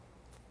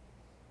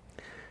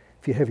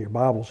If you have your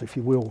Bibles, if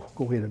you will,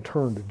 go ahead and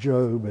turn to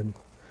Job, and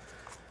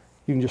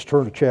you can just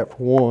turn to chapter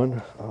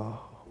 1.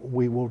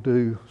 We will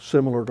do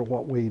similar to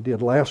what we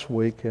did last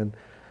week, and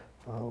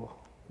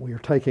we are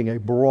taking a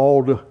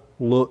broad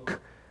look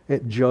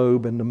at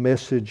Job and the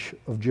message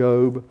of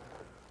Job,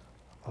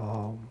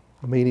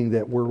 meaning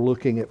that we're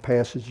looking at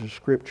passages of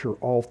Scripture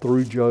all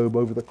through Job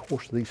over the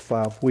course of these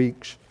 5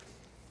 weeks.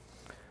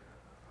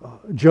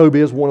 Job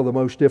is one of the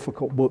most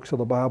difficult books of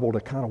the Bible to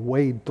kind of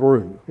wade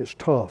through. It's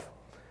tough.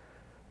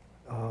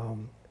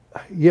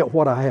 Yet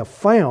what I have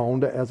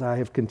found as I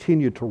have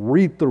continued to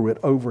read through it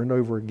over and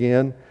over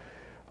again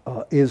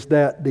is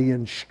that the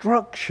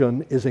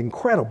instruction is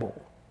incredible.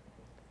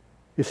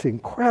 It's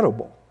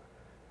incredible.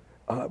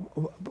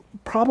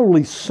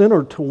 Probably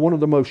centered to one of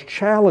the most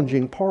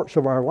challenging parts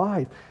of our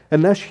life,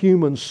 and that's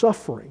human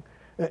suffering.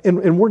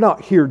 And we're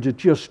not here to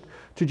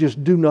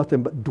just do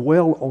nothing but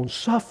dwell on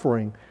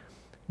suffering,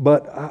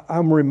 but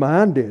I'm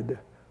reminded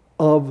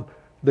of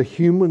the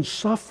human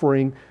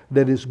suffering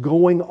that is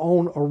going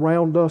on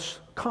around us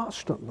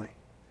constantly.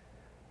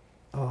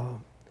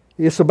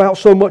 It's about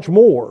so much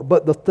more,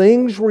 but the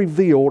things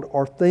revealed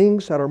are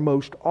things that are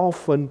most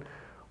often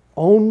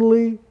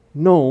only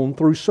known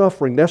through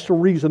suffering. That's the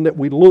reason that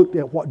we looked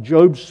at what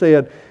Job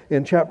said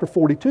in chapter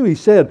 42. He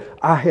said,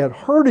 I had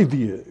heard of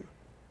you,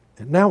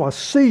 and now I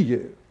see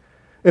you.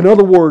 In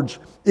other words,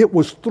 it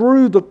was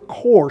through the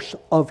course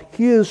of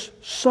his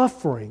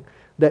suffering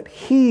that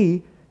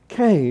he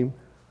came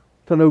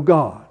to know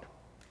God.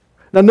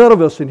 Now, none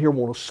of us in here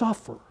want to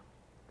suffer.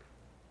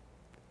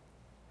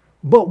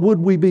 But would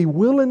we be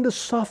willing to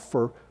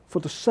suffer for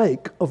the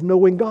sake of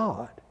knowing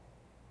God?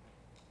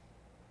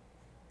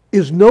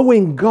 Is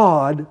knowing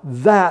God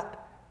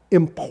that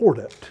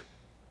important?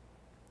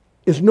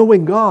 Is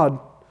knowing God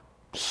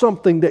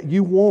something that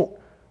you want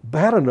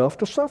bad enough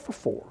to suffer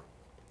for?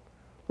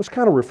 Let's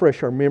kind of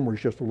refresh our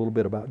memories just a little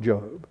bit about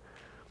Job.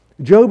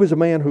 Job is a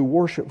man who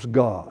worships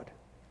God.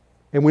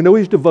 And we know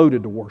he's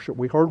devoted to worship.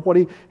 We heard what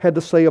he had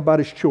to say about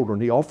his children.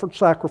 He offered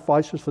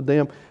sacrifices for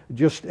them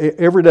just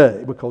every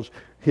day because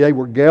they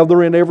were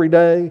gathering every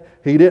day.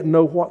 He didn't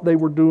know what they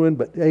were doing,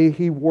 but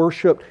he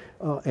worshiped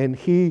and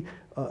he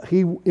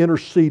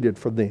interceded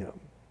for them.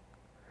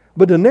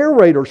 But the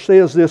narrator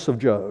says this of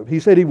Job.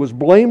 He said he was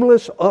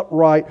blameless,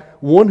 upright,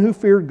 one who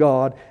feared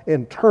God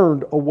and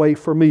turned away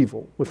from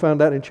evil. We found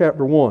that in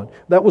chapter 1.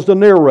 That was the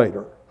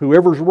narrator.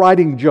 Whoever's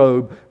writing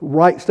Job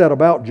writes that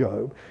about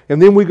Job.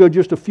 And then we go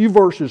just a few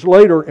verses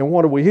later, and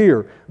what do we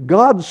hear?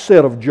 God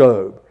said of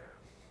Job,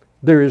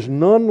 there is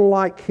none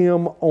like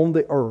him on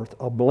the earth,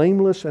 a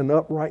blameless and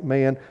upright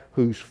man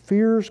who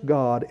fears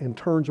God and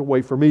turns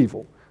away from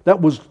evil. That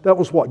was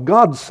what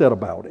God said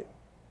about him.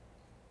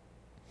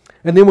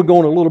 And then we go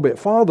on a little bit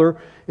farther,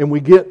 and we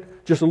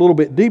get just a little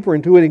bit deeper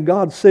into it, and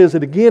God says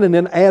it again and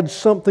then adds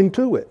something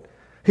to it.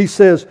 He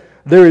says,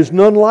 there is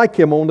none like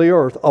him on the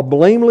earth, a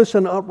blameless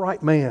and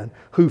upright man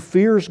who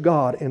fears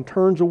God and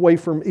turns away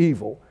from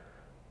evil.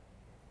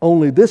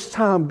 Only this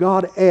time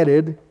God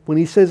added, when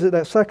he says it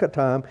that second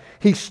time,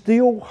 he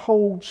still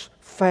holds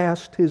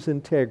fast his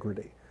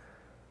integrity.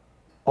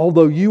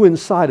 Although you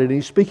incited, and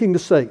he's speaking to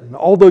Satan,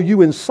 although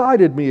you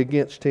incited me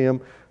against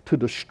him to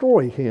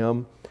destroy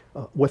him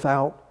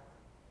without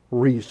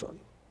reason.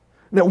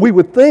 Now, we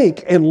would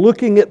think, and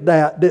looking at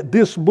that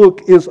this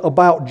book is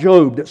about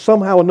Job, that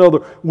somehow or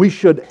another we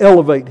should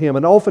elevate him.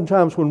 And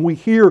oftentimes when we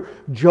hear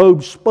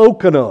Job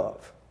spoken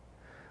of,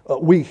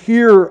 we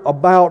hear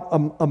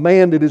about a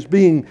man that is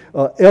being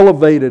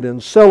elevated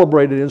and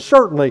celebrated. And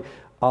certainly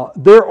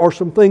there are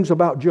some things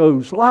about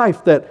Job's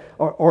life that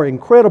are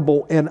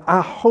incredible, and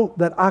I hope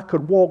that I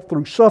could walk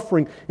through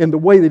suffering in the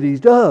way that he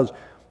does.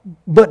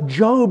 But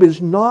Job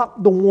is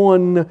not the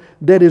one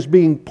that is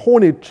being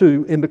pointed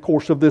to in the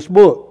course of this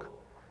book.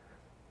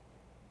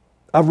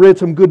 I've read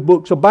some good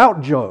books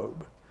about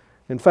Job.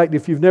 In fact,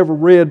 if you've never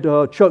read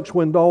Chuck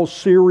Swindoll's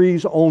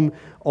series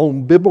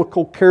on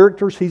biblical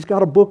characters, he's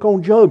got a book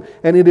on Job,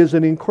 and it is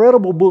an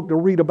incredible book to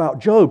read about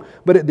Job.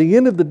 But at the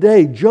end of the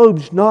day,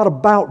 Job's not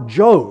about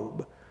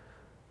Job.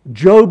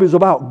 Job is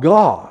about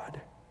God.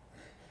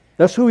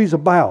 That's who he's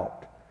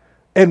about.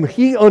 And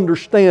he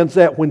understands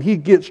that when he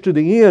gets to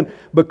the end,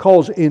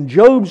 because in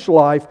Job's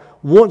life,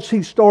 once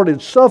he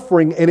started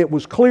suffering and it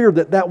was clear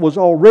that that was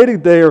already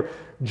there,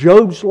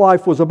 Job's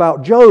life was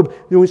about Job.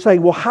 Then we say,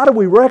 well, how do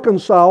we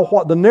reconcile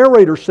what the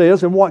narrator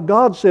says and what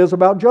God says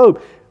about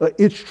Job?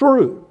 It's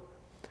true.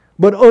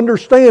 But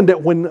understand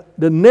that when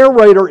the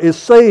narrator is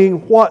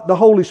saying what the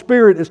Holy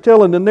Spirit is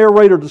telling the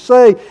narrator to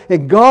say,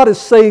 and God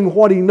is saying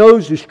what he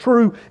knows is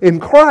true in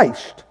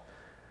Christ,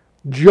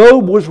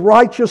 Job was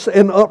righteous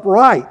and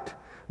upright.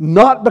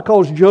 Not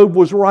because Job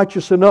was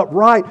righteous and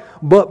upright,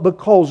 but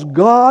because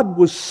God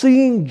was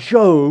seeing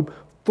Job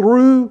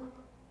through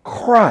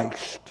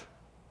Christ.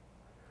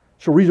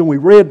 It's the reason we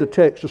read the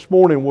text this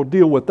morning. We'll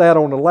deal with that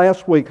on the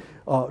last week,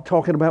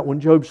 talking about when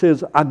Job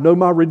says, I know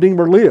my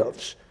Redeemer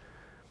lives.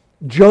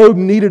 Job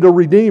needed a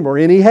Redeemer,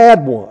 and he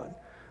had one.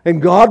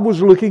 And God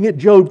was looking at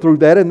Job through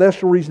that, and that's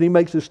the reason he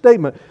makes this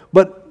statement.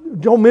 But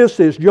don't miss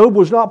this. Job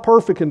was not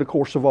perfect in the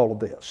course of all of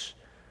this.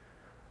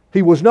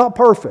 He was not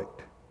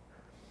perfect.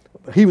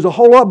 He was a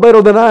whole lot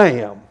better than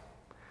I am.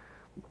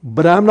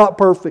 But I'm not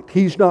perfect,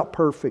 He's not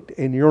perfect,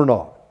 and you're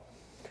not.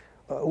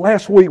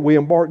 Last week we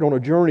embarked on a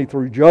journey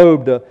through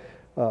Job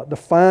to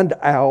find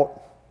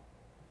out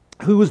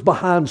who is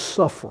behind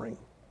suffering.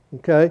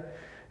 Okay?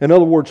 In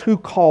other words, who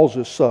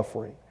causes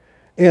suffering.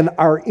 And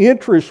our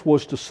interest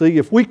was to see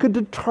if we could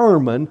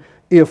determine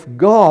if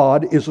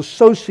God is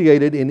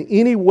associated in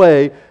any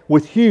way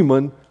with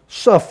human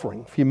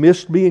suffering. If you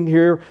missed being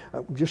here,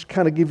 I'll just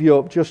kind of give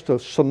you just a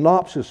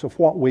synopsis of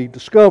what we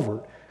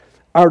discovered.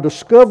 Our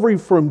discovery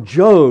from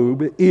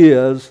Job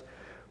is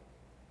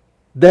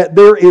that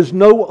there is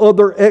no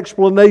other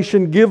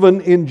explanation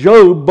given in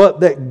Job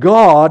but that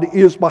God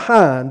is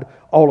behind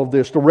all of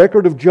this. The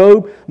record of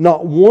Job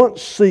not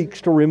once seeks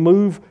to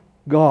remove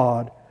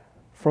God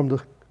from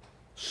the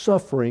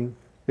suffering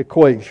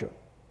equation.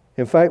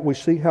 In fact, we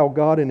see how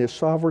God in His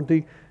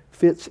sovereignty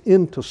fits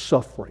into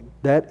suffering.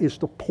 That is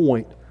the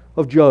point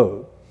of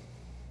Job.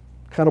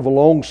 Kind of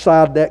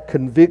alongside that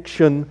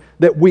conviction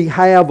that we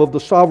have of the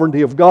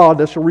sovereignty of God.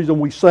 That's the reason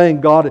we sang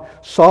God is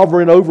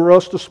sovereign over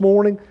us this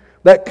morning.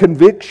 That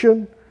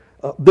conviction,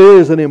 there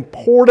is an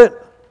important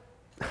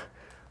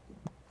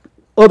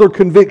other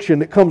conviction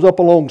that comes up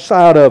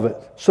alongside of it.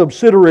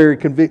 Subsidiary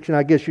conviction,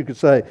 I guess you could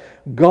say.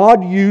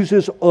 God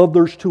uses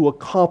others to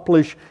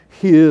accomplish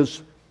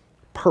His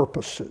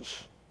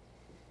purposes.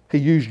 He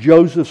used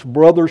Joseph's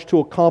brothers to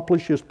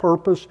accomplish His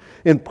purpose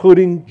in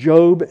putting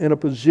Job in a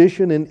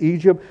position in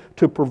Egypt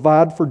to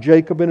provide for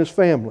Jacob and his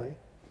family.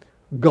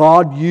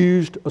 God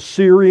used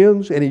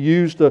Assyrians and He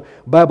used the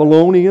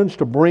Babylonians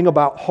to bring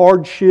about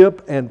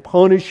hardship and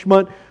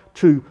punishment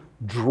to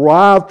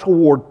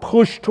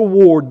push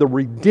toward the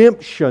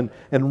redemption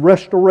and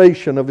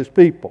restoration of His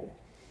people.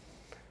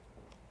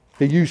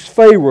 He used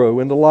Pharaoh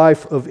in the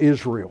life of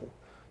Israel.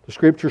 The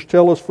Scriptures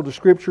tell us, for the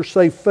Scriptures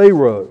say,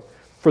 Pharaoh,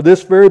 for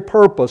this very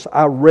purpose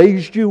I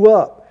raised you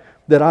up,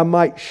 that I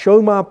might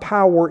show my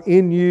power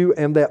in you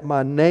and that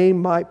my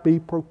name might be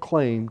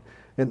proclaimed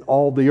in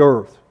all the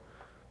earth.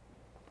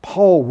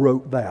 Paul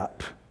wrote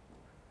that.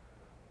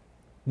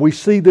 We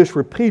see this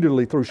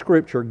repeatedly through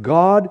Scripture.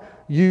 God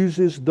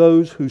uses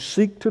those who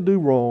seek to do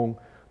wrong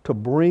to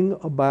bring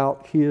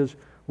about His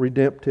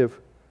redemptive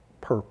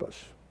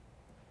purpose.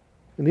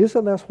 And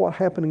isn't that what's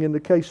happening in the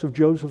case of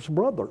Joseph's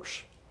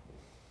brothers?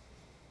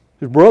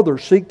 His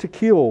brothers seek to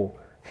kill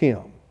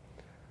him.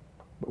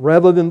 But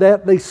rather than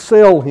that, they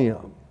sell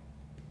him.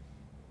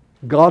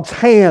 God's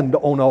hand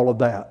on all of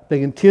that.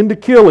 They intend to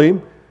kill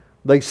him.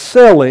 They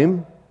sell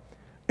him.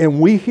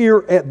 And we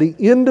hear at the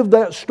end of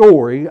that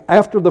story,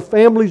 after the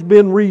family's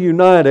been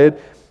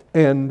reunited,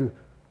 and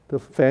the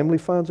family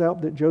finds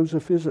out that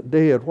Joseph isn't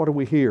dead, what do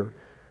we hear?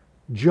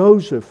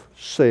 Joseph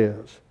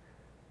says,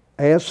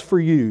 as for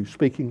you,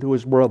 speaking to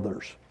his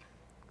brothers,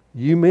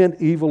 you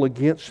meant evil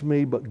against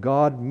me, but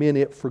God meant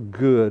it for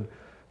good,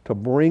 to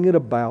bring it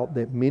about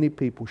that many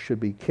people should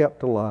be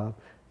kept alive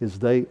as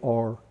they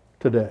are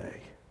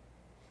today.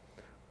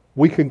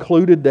 We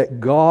concluded that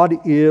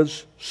God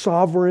is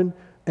sovereign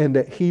and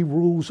that He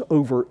rules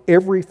over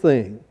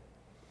everything.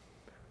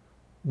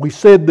 We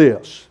said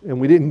this, and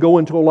we didn't go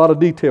into a lot of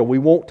detail. We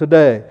won't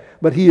today.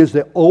 But He is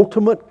the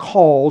ultimate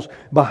cause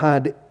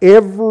behind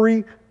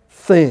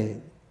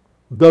everything,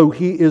 though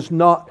He is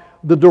not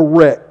the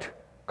direct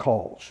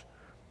cause.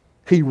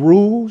 He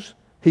rules,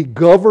 He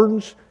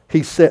governs,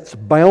 He sets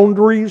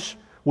boundaries.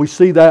 We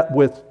see that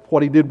with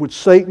what He did with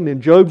Satan in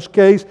Job's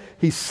case.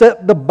 He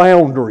set the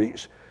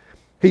boundaries.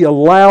 He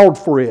allowed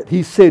for it.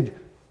 He said,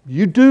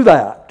 you do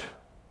that.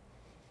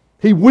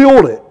 He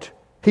willed it.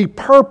 He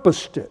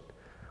purposed it.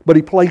 But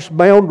He placed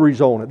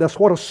boundaries on it. That's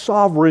what a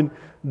sovereign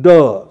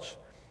does.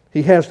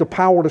 He has the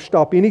power to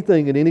stop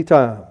anything at any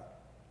time.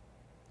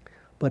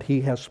 But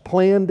He has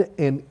planned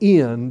an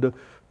end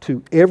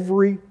to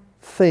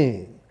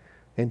everything.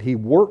 And He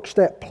works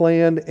that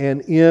plan,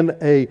 and in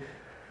a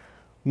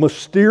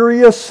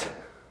mysterious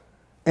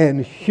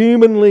and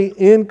humanly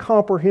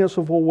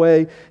incomprehensible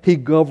way, He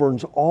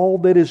governs all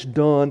that is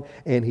done,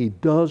 and He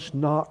does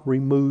not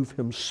remove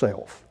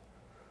Himself.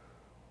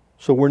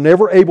 So we're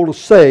never able to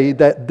say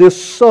that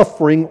this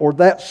suffering or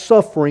that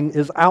suffering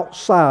is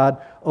outside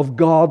of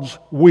God's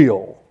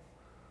will.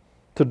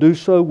 To do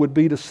so would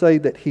be to say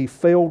that He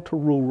failed to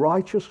rule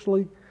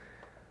righteously,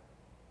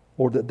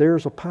 or that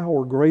there's a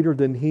power greater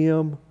than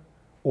Him,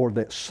 or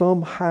that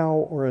somehow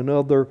or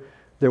another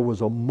there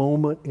was a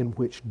moment in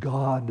which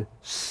God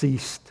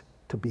ceased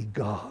to be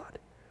God.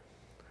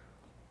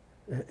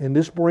 And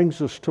this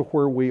brings us to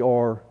where we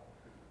are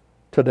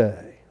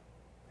today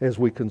as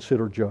we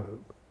consider Job.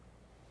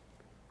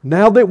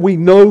 Now that we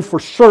know for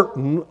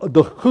certain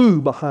the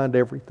who behind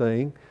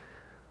everything,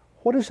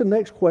 what is the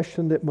next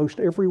question that most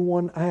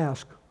everyone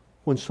asks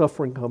when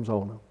suffering comes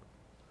on them?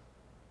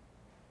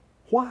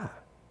 Why?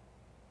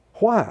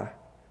 Why?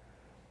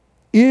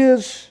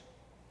 Is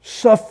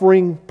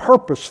suffering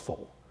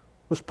purposeful?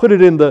 Let's put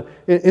it in the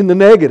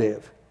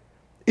negative.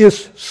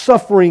 Is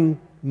suffering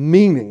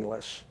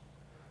meaningless?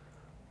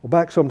 Well,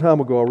 back some time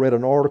ago, I read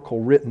an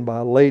article written by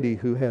a lady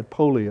who had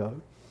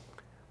polio.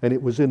 And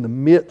it was in the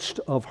midst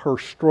of her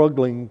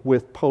struggling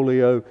with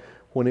polio,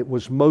 when it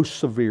was most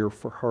severe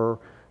for her,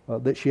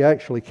 that she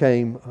actually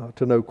came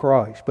to know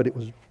Christ. But it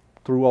was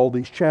through all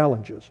these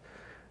challenges.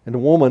 And the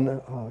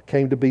woman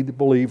came to be the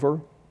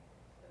believer.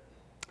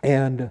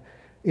 And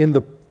in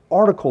the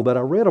article that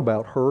I read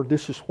about her,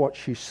 this is what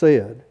she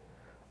said.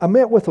 I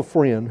met with a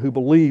friend who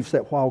believes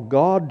that while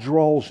God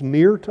draws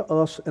near to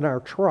us in our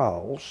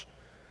trials,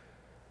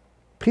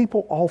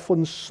 people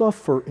often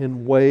suffer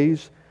in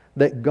ways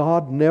that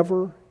God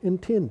never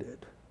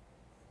intended.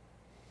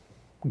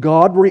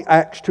 God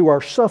reacts to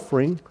our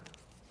suffering,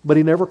 but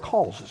He never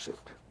causes it.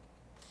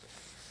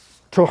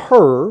 To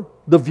her,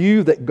 the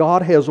view that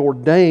God has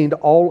ordained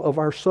all of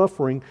our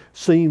suffering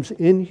seems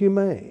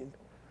inhumane.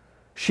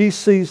 She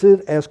sees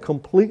it as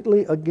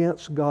completely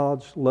against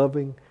God's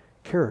loving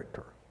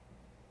character.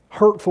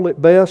 Hurtful at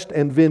best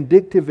and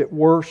vindictive at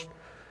worst.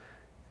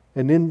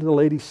 And then the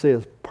lady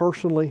says,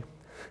 personally,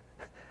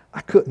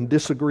 I couldn't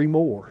disagree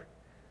more.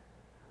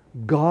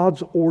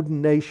 God's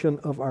ordination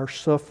of our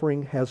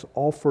suffering has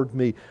offered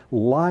me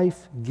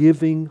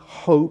life-giving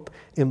hope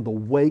in the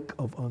wake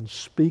of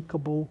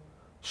unspeakable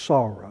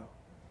sorrow.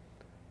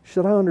 She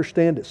said, I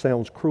understand it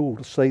sounds cruel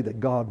to say that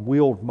God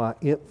willed my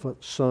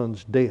infant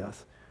son's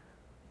death,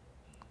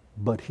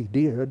 but He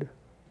did.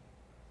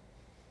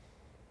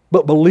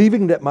 But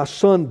believing that my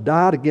son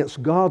died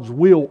against God's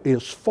will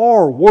is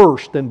far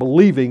worse than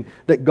believing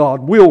that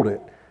God willed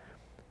it.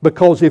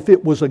 Because if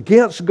it was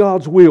against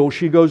God's will,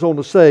 she goes on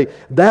to say,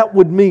 that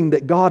would mean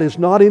that God is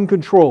not in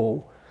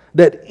control,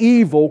 that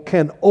evil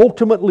can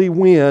ultimately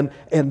win,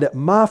 and that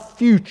my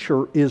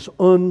future is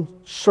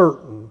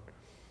uncertain.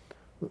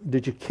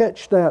 Did you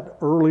catch that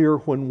earlier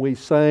when we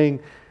sang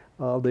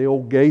the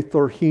old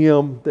Gaither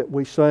hymn that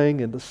we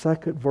sang in the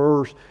second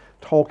verse,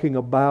 talking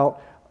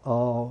about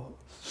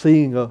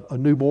seeing a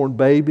newborn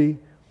baby,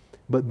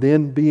 but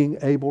then being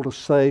able to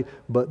say,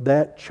 but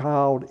that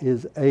child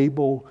is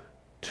able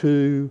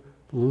to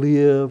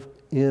live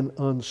in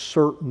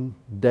uncertain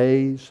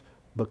days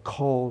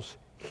because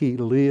He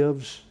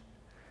lives?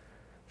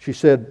 She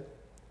said,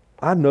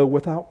 I know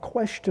without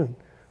question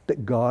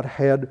that God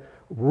had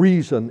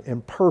reason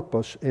and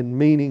purpose and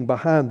meaning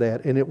behind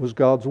that, and it was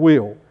God's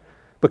will,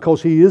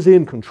 because He is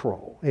in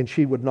control, and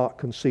she would not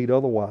concede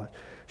otherwise.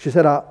 She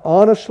said, I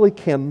honestly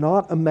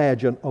cannot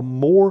imagine a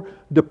more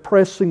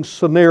depressing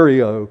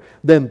scenario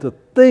than to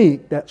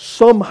think that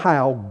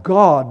somehow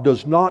God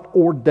does not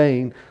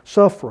ordain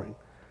suffering.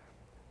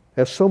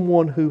 As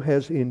someone who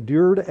has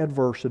endured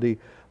adversity,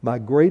 my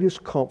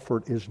greatest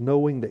comfort is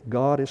knowing that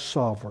God is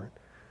sovereign.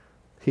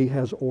 He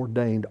has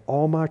ordained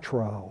all my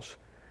trials.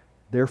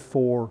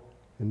 Therefore,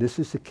 and this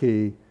is the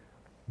key,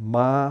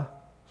 my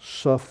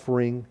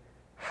suffering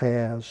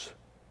has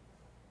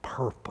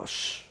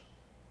purpose.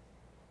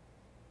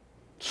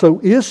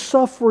 So is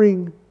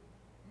suffering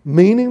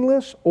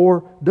meaningless,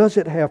 or does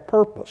it have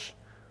purpose?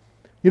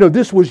 You know,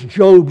 this was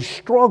Job's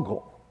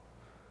struggle.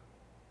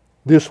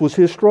 This was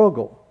his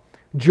struggle.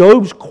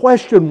 Job's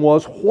question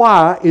was,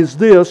 why is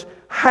this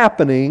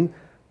happening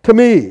to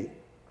me?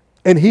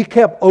 And he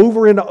kept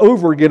over and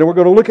over again, and we're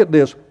going to look at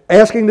this,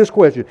 asking this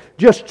question.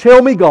 Just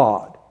tell me,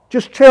 God.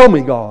 Just tell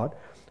me, God.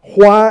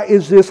 Why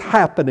is this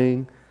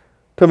happening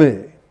to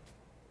me?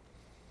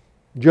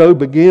 Job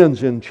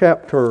begins in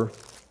chapter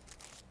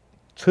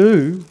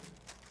 2,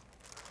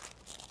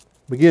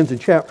 begins in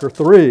chapter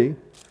 3.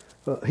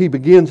 He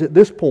begins at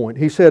this point.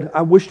 He said,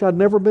 I wished I'd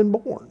never been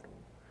born.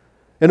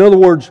 In other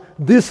words,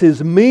 this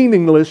is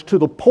meaningless to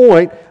the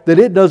point that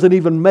it doesn't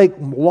even make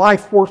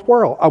life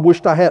worthwhile. I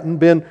wished I hadn't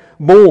been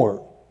born.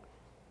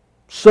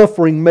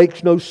 Suffering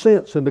makes no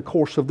sense in the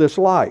course of this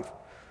life.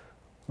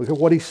 Look at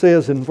what he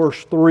says in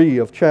verse 3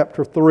 of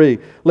chapter 3.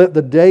 Let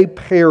the day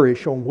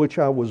perish on which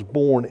I was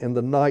born, and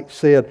the night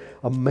said,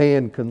 a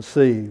man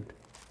conceived.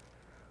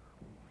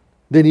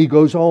 Then he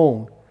goes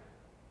on.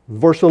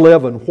 Verse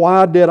 11,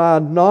 why did I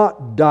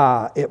not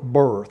die at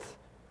birth,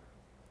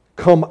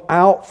 come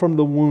out from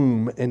the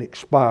womb and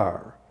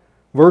expire?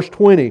 Verse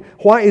 20,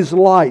 why is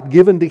light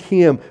given to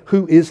him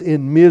who is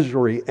in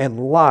misery, and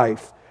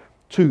life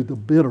to the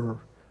bitter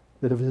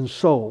that is in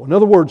soul? In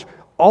other words,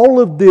 all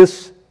of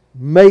this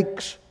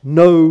makes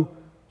no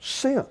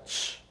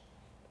sense.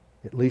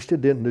 At least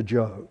it didn't to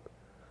Job.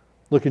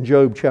 Look in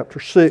Job chapter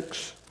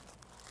 6.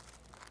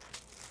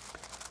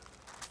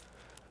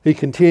 He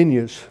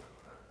continues.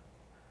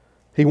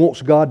 He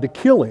wants God to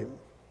kill him.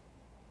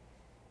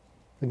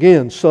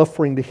 Again,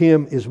 suffering to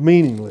him is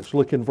meaningless.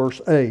 Look in verse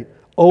 8.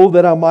 Oh,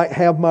 that I might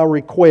have my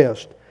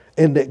request,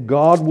 and that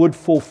God would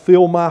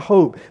fulfill my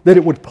hope, that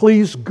it would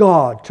please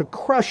God to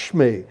crush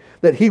me,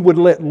 that He would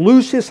let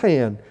loose His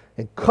hand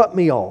and cut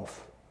me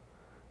off.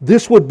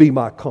 This would be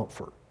my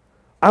comfort.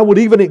 I would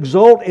even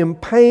exult in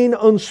pain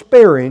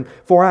unsparing,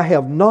 for I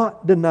have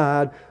not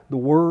denied the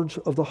words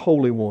of the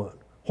Holy One.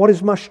 What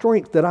is my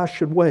strength that I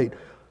should wait?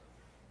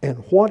 And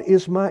what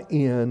is my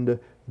end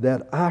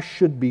that I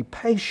should be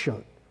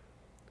patient?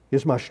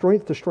 Is my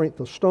strength the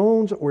strength of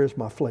stones, or is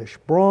my flesh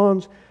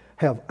bronze?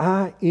 Have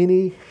I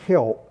any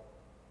help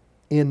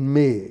in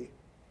me?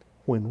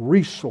 when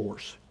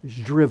resource is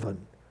driven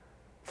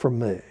from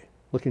me.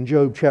 Look in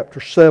Job chapter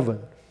 7.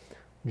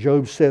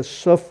 Job says,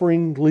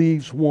 suffering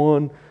leaves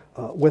one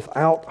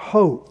without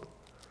hope.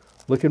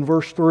 Look in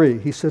verse 3.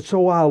 He said,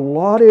 so I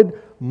allotted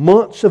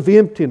months of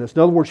emptiness.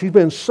 In other words, he's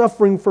been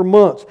suffering for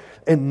months,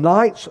 and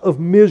nights of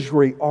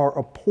misery are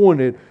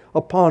appointed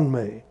upon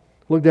me.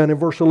 Look down in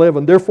verse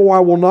 11. Therefore I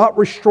will not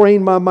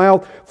restrain my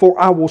mouth, for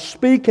I will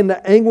speak in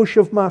the anguish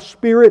of my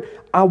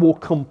spirit. I will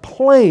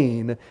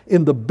complain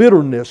in the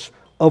bitterness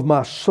of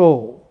my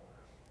soul.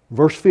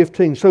 Verse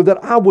 15. So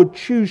that I would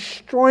choose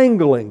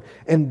strangling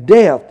and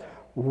death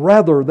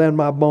rather than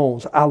my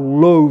bones. I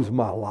loathe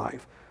my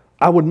life.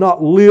 I would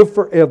not live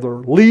forever.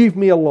 Leave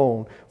me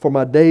alone, for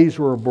my days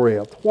are a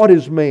breath. What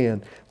is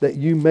man that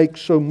you make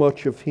so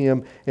much of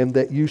him, and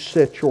that you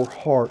set your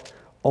heart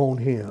on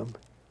him?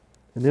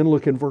 And then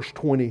look in verse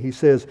 20. He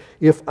says,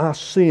 if I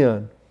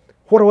sin,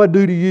 what do I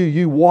do to you,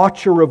 you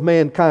watcher of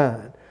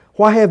mankind?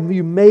 Why have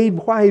you made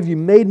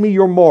me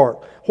your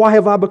mark? Why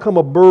have I become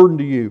a burden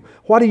to you?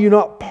 Why do you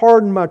not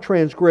pardon my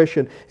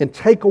transgression and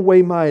take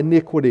away my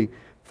iniquity?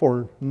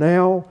 For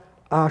now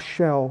I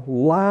shall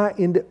lie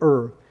in the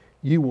earth.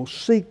 You will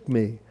seek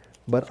me,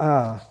 but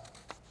I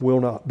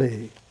will not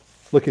be.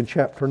 Look in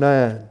chapter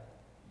 9.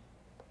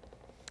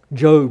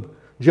 Job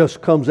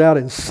just comes out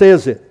and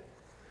says it.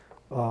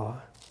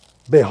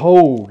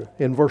 Behold,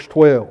 in verse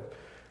 12,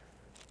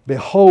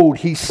 behold,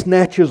 he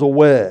snatches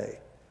away.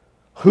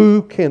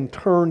 Who can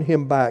turn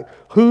him back?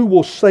 Who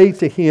will say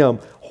to him,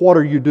 what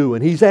are you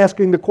doing? He's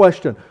asking the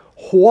question,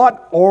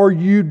 what are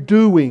you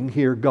doing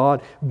here,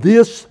 God?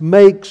 This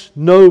makes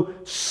no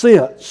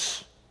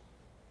sense.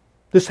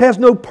 This has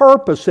no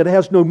purpose. It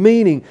has no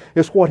meaning.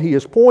 It's what he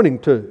is pointing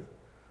to.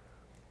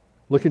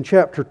 Look in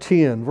chapter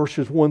 10,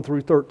 verses 1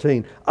 through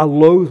 13. I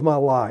loathe my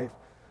life.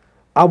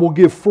 I will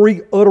give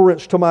free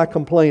utterance to my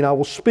complaint. I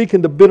will speak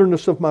in the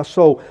bitterness of my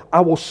soul.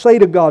 I will say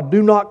to God,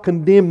 do not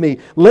condemn me.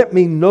 Let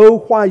me know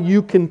why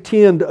you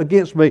contend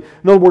against me.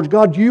 In other words,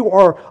 God, you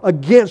are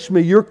against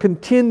me. You're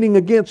contending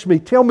against me.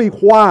 Tell me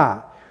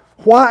why.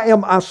 Why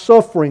am I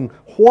suffering?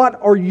 Why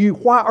are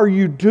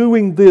you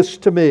doing this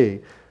to me?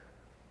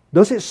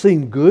 Does it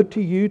seem good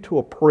to you to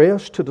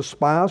oppress, to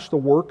despise the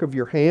work of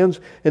your hands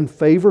and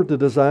favor the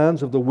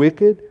designs of the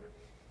wicked?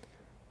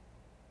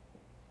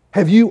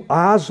 Have you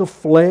eyes of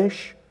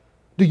flesh?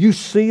 Do you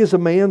see as a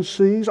man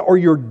sees? Are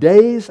your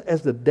days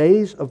as the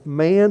days of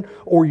man,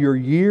 or your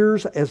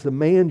years as the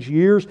man's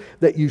years,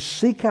 that you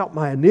seek out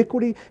my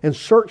iniquity and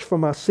search for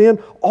my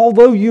sin,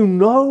 although you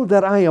know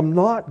that I am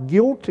not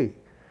guilty,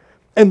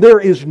 and there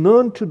is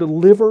none to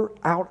deliver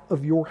out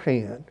of your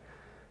hand?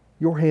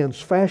 Your hands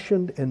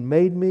fashioned and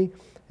made me,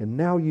 and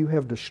now you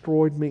have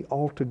destroyed me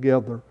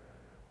altogether.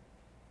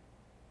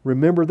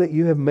 Remember that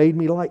you have made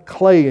me like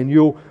clay, and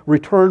you'll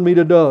return me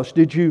to dust.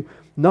 Did you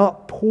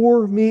not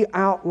pour me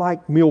out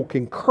like milk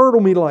and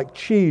curdle me like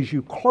cheese?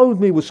 You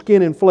clothed me with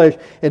skin and flesh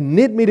and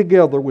knit me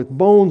together with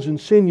bones and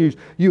sinews.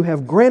 You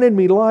have granted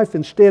me life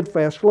and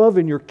steadfast love,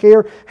 and your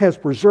care has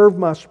preserved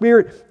my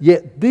spirit.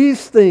 Yet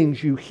these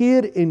things you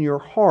hid in your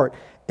heart,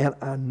 and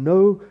I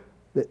know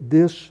that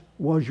this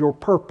was your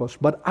purpose.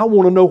 But I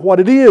want to know what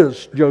it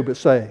is, Job is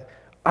saying.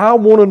 I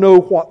want to know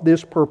what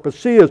this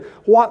purpose is.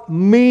 What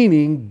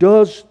meaning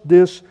does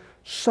this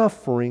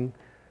suffering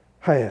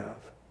have?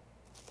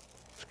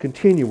 Let's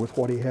continue with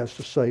what he has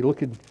to say.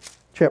 Look at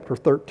chapter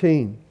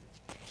 13,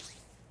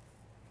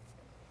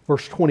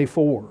 verse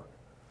 24.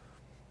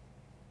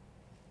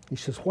 He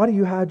says, why do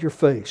you hide your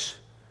face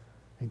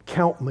and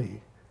count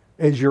me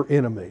as your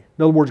enemy?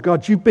 In other words,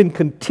 God, you've been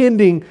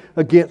contending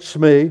against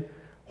me.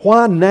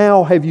 Why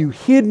now have you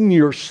hidden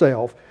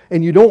yourself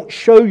and you don't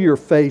show your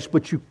face,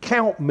 but you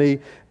count me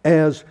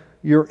as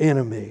your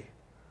enemy?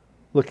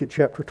 Look at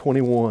chapter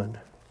 21,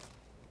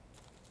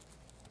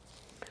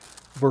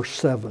 verse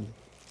 7.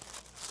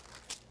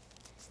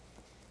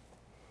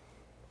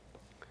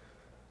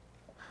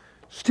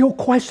 Still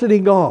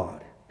questioning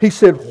God, he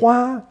said,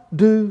 why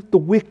do the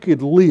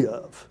wicked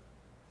live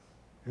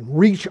and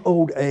reach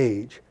old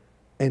age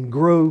and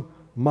grow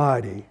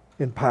mighty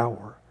in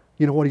power?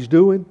 You know what he's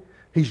doing?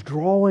 He's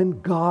drawing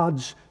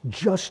God's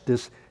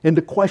justice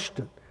into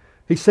question.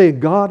 He's saying,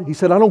 God, he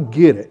said, I don't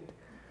get it.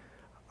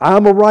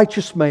 I'm a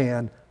righteous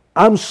man.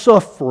 I'm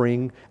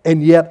suffering,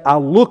 and yet I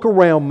look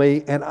around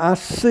me and I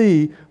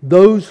see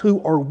those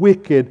who are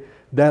wicked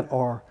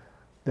they're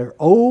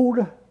old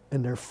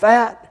and they're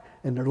fat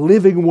and they're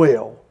living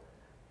well.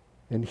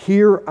 And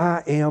here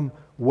I am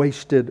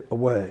wasted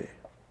away.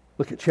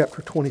 Look at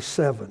chapter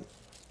 27.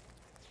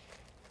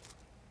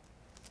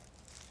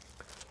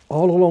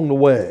 All along the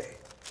way,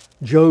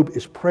 Job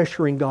is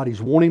pressuring God.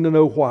 He's wanting to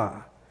know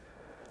why.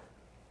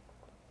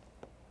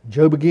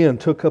 Job again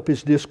took up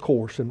his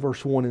discourse in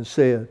verse 1 and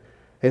said,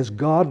 as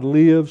God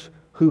lives,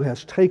 who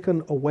has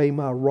taken away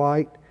my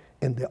right,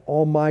 and the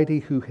Almighty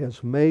who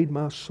has made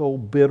my soul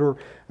bitter,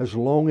 as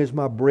long as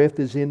my breath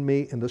is in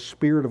me and the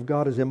Spirit of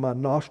God is in my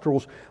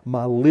nostrils,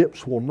 my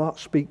lips will not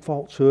speak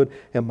falsehood,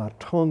 and my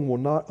tongue will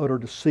not utter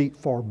deceit.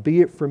 Far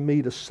be it from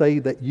me to say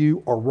that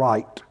you are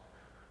right.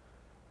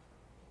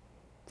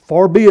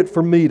 Far be it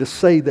from me to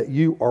say that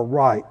you are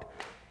right.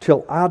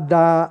 Till I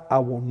die, I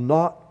will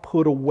not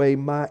put away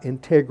my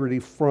integrity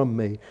from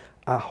me.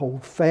 I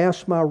hold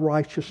fast my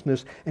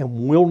righteousness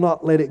and will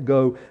not let it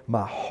go.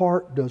 My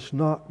heart does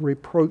not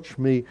reproach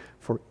me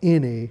for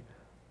any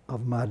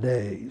of my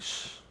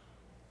days.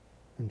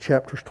 In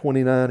chapters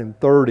 29 and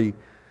 30,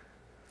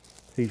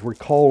 he's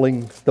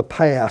recalling the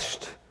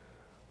past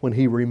when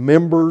he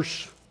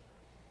remembers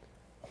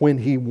when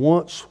he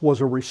once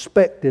was a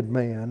respected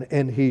man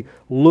and he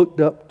looked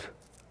up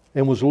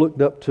and was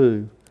looked up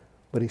to,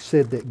 but he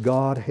said that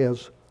God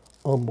has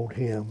humbled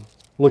him.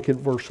 Look at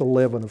verse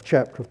 11 of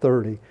chapter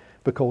 30.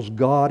 Because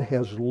God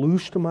has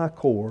loosed my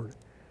cord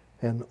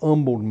and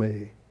humbled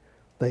me,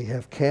 they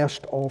have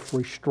cast off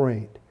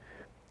restraint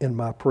in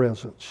my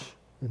presence.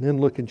 And then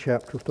look in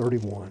chapter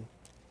 31,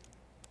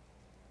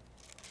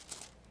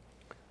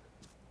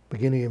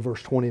 beginning in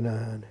verse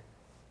 29.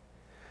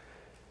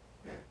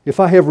 If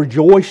I have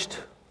rejoiced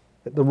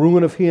at the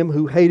ruin of him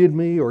who hated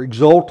me, or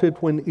exulted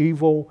when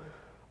evil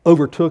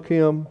overtook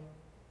him,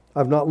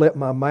 I've not let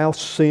my mouth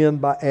sin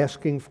by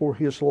asking for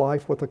his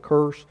life with a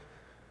curse.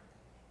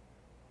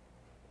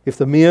 If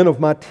the men of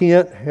my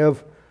tent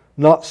have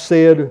not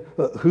said,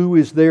 who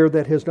is there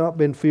that has not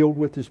been filled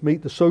with his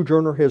meat? The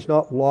sojourner has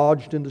not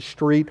lodged in the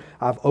street.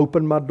 I've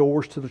opened my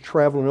doors to the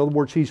traveler. In other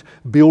words, he's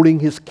building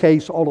his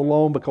case all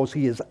along because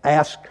he is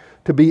asked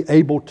to be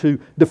able to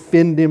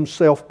defend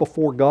himself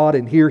before God.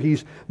 And here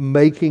he's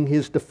making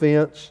his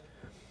defense.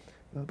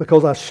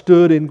 Because I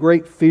stood in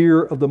great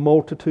fear of the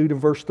multitude, in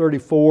verse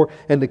 34,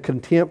 and the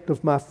contempt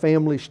of my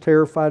families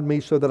terrified me,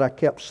 so that I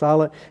kept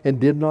silent and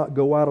did not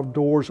go out of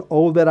doors.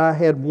 Oh, that I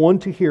had one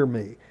to hear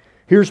me.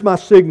 Here's my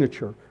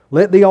signature.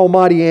 Let the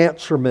Almighty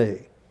answer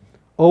me.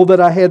 Oh,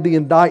 that I had the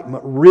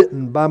indictment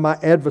written by my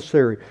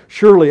adversary.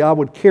 Surely I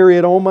would carry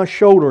it on my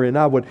shoulder, and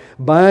I would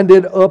bind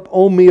it up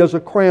on me as a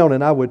crown,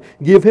 and I would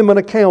give him an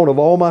account of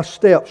all my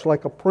steps.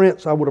 Like a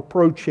prince I would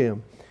approach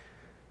him.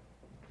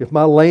 If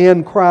my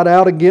land cried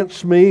out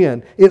against me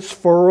and its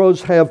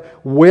furrows have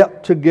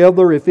wept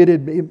together, if it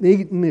had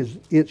eaten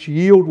its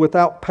yield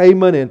without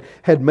payment and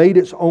had made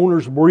its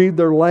owners breathe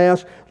their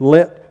last,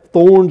 let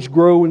thorns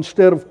grow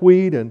instead of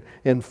wheat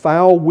and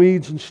foul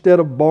weeds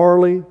instead of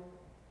barley.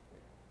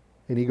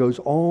 And he goes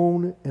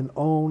on and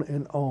on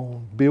and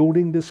on,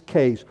 building this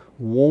case,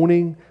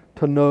 wanting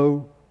to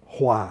know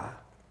why.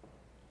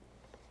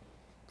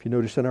 If you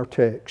notice in our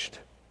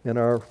text, in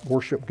our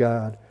worship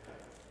guide,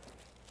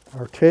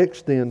 our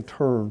text then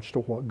turns to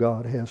what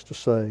God has to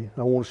say.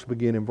 I want us to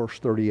begin in verse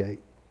 38.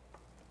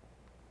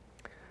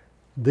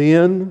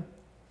 Then,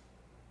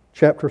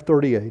 chapter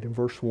 38 and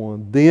verse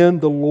 1, Then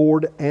the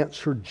Lord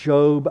answered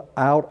Job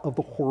out of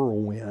the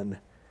whirlwind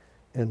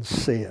and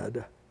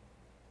said,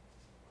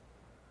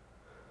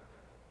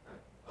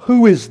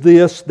 Who is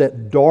this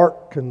that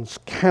darkens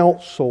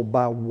counsel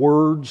by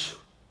words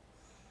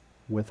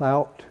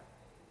without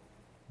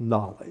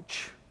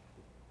knowledge?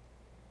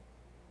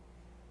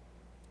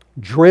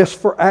 Dress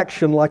for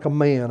action like a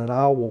man, and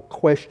I will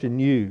question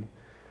you,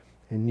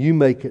 and you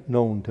make it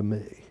known to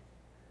me.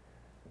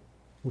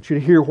 I want you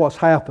to hear what's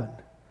happened.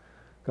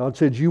 God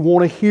said, you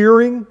want a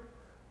hearing?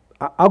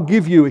 I'll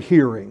give you a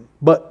hearing,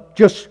 but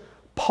just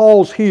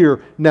pause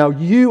here. Now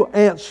you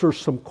answer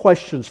some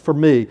questions for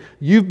me.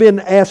 You've been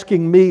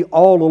asking me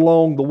all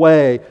along the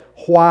way,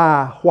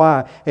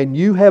 why? And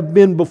you have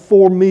been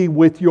before me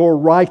with your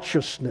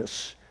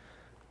righteousness.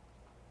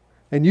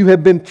 And you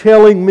have been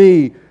telling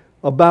me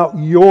about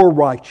your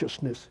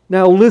righteousness.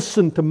 Now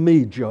listen to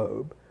me,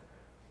 Job.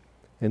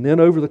 And then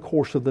over the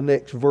course of the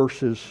next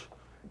verses,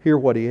 hear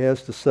what he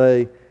has to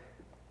say.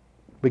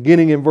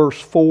 Beginning in verse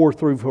 4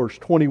 through verse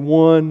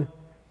 21,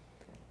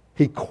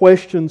 he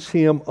questions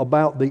him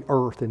about the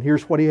earth. And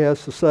here's what he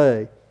has to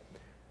say.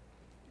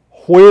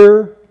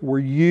 Where were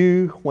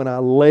you when I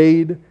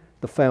laid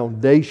the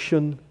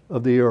foundation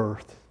of the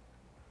earth?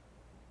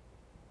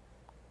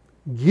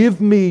 Give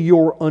me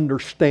your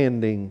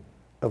understanding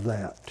of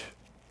that.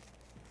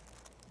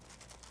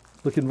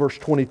 Look in verse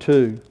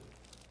 22.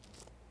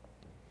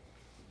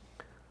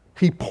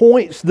 He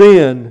points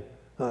then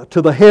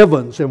to the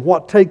heavens and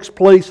what takes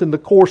place in the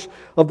course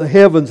of the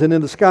heavens and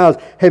in the skies.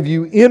 Have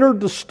you entered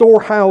the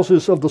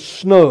storehouses of the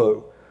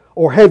snow?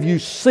 Or have you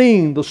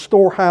seen the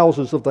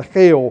storehouses of the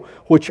hail,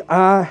 which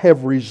I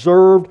have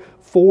reserved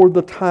for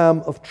the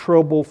time of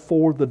trouble,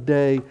 for the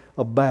day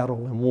of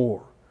battle and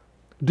war?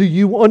 Do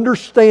you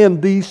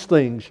understand these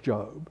things,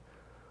 Job?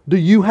 Do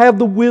you have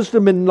the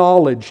wisdom and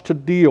knowledge to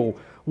deal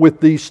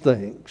with these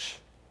things?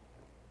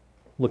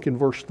 Look in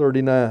verse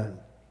 39.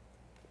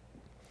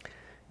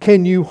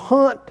 Can you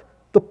hunt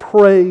the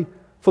prey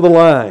for the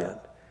lion?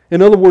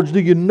 In other words, do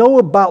you know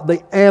about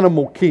the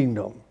animal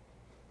kingdom?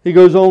 He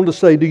goes on to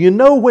say, do you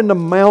know when the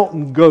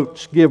mountain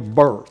goats give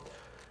birth?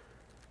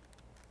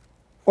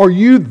 Are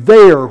you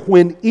there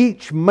when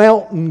each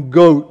mountain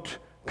goat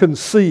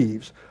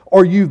conceives?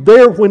 Are you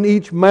there when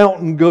each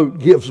mountain goat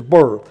gives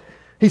birth?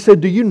 He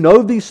said, do you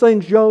know these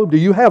things, Job? Do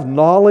you have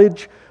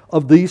knowledge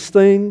of these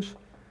things?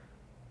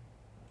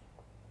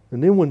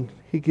 And then when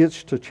he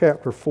gets to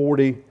chapter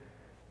 40,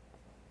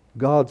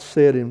 God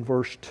said in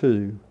verse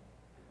 2,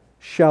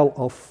 "Shall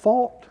a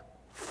fault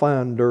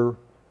finder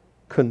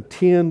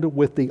contend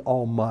with the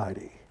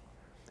Almighty?"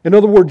 In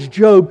other words,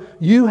 Job,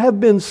 you have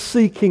been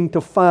seeking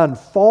to find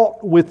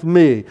fault with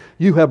me.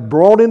 You have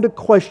brought into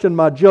question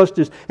my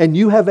justice, and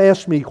you have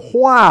asked me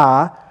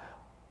why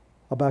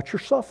about your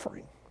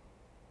suffering.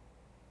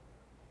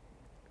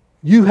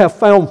 You have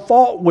found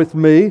fault with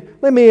me.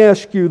 Let me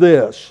ask you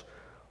this.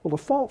 Will the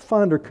fault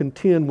finder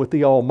contend with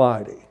the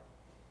Almighty?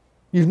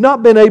 You've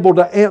not been able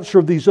to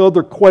answer these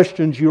other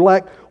questions. You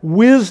lack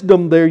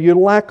wisdom there. You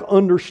lack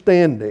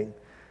understanding.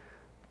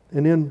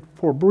 And then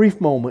for a brief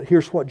moment,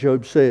 here's what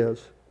Job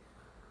says.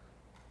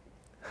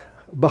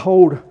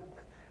 "Behold,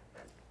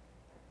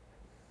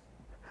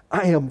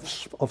 I am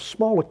of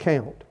small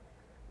account.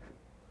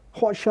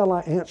 What shall I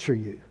answer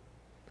you?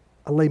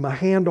 I lay my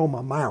hand on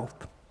my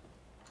mouth.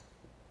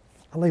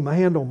 I lay my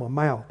hand on my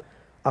mouth.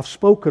 I've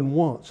spoken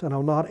once, and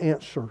I'll not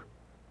answer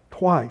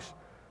twice,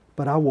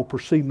 but I will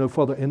proceed no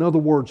further." In other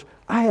words,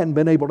 I hadn't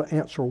been able to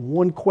answer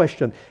one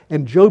question.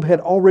 And Job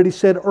had already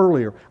said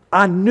earlier,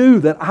 I knew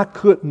that I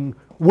couldn't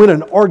win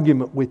an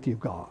argument with you,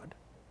 God.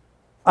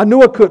 I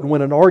knew I couldn't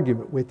win an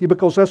argument with you,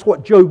 because that's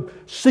what Job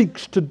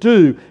seeks to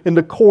do in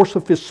the course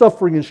of his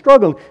suffering and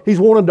struggling. He's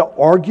wanted to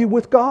argue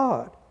with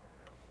God.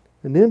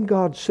 And then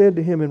God said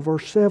to him in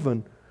verse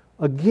 7,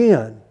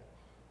 again,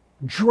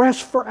 dress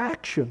for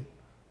action.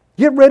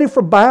 Get ready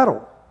for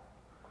battle.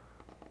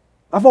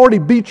 I've already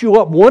beat you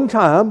up one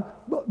time.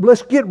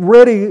 Let's get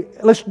ready.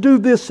 Let's do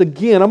this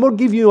again. I'm going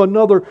to give you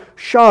another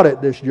shot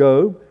at this,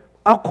 Job.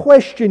 I'll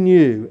question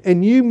you,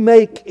 and you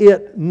make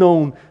it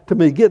known to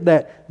me. Get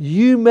that?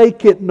 You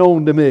make it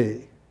known to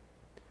me.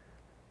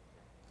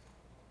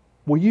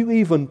 Will you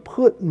even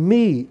put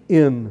me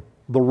in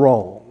the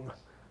wrong?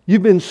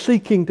 You've been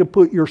seeking to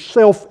put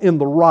yourself in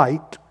the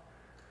right,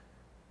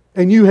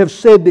 and you have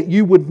said that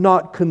you would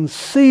not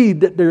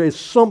concede that there is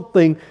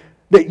something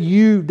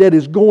that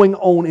is going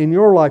on in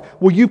your life.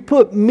 Will you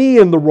put me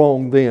in the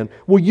wrong then?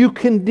 Will you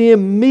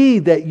condemn me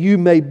that you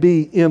may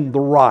be in the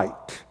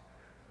right?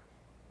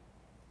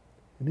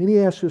 And then he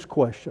asks this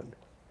question,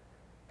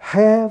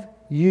 have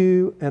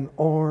you an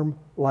arm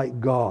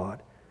like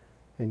God?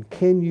 And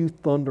can you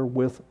thunder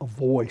with a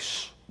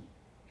voice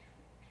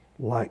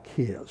like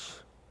His?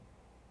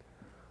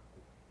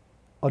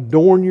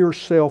 Adorn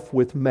yourself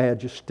with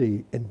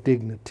majesty and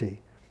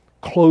dignity.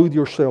 Clothe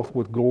yourself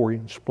with glory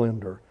and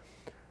splendor.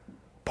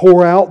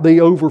 Pour out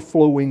the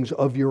overflowings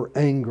of your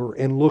anger,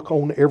 and look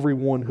on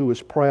everyone who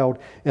is proud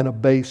and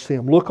abase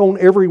him. Look on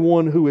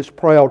everyone who is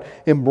proud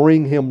and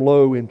bring him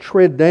low, and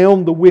tread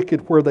down the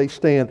wicked where they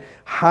stand.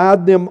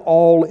 Hide them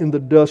all in the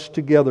dust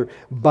together.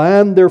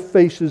 Bind their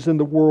faces in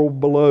the world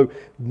below.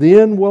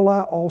 Then will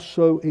I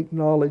also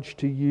acknowledge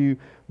to you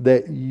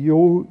that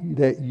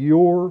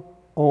your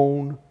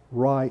own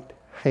right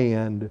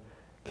hand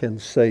can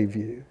save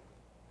you.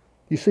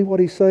 You see what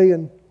he's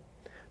saying?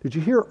 Did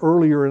you hear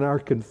earlier in our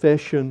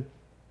confession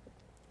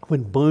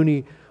when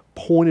Booney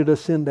pointed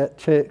us in that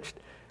text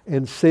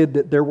and said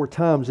that there were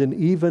times, and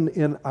even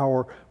in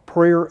our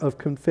prayer of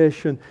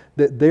confession,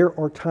 that there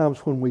are times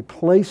when we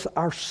place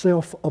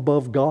ourselves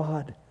above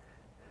God?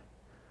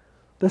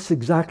 That's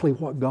exactly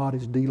what God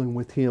is dealing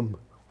with him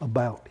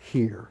about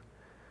here.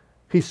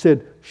 He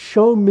said,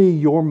 show me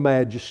your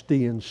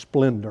majesty and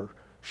splendor.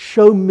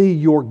 Show me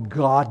your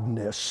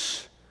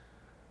godness.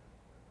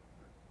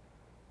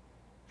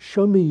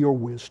 Show me your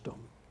wisdom.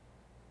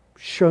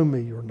 Show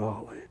me your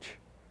knowledge.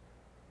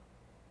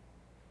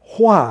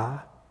 Why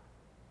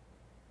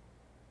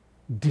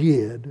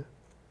did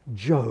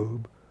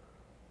Job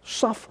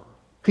suffer?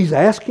 He's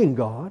asking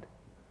God.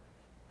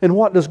 And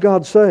what does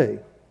God say?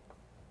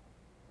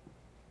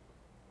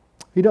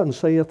 He doesn't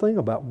say a thing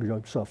about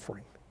Job's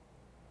suffering.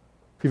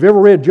 If you've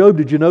ever read Job,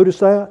 did you notice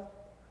that?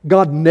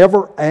 God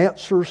never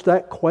answers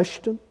that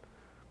question.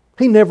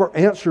 He never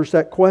answers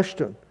that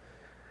question.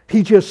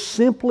 He just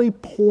simply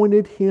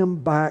pointed him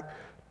back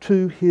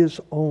to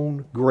his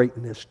own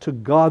greatness, to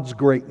God's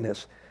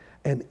greatness.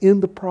 And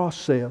in the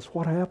process,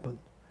 what happened?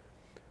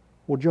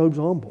 Well, Job's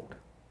humbled.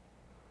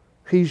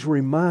 He's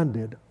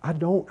reminded, I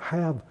don't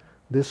have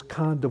this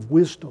kind of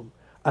wisdom.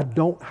 I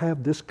don't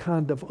have this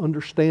kind of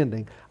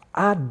understanding.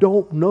 I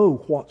don't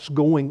know what's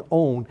going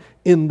on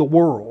in the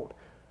world.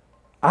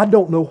 I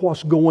don't know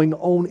what's going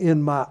on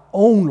in my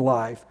own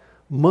life,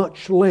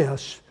 much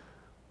less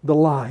the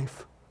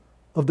life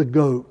of the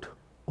goat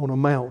on a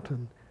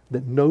mountain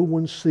that no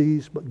one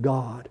sees but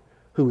God,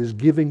 who is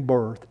giving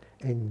birth,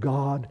 and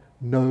God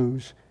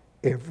knows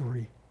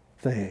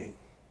everything.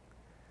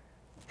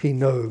 He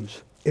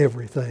knows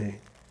everything.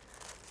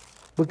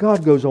 But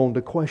God goes on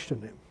to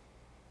question him.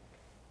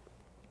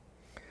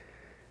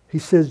 He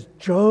says,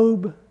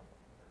 Job,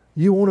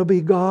 you want to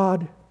be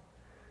God?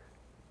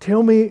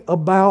 Tell me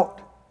about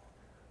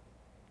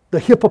the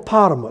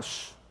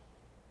hippopotamus.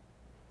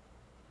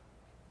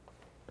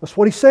 That's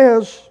what he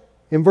says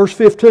in verse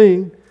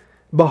 15.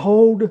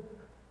 Behold,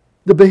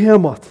 the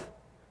behemoth.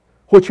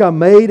 which I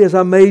made as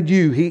I made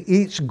you. He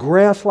eats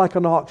grass like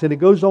an ox. And it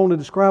goes on to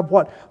describe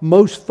what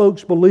most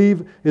folks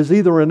believe is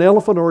either an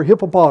elephant or a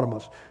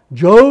hippopotamus.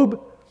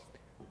 Job,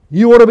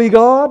 you want to be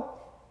God?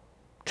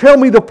 Tell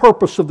me the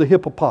purpose of the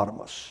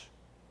hippopotamus.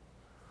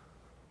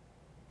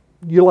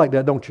 You like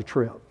that, don't you,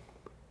 Trent?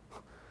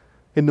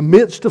 In the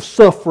midst of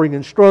suffering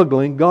and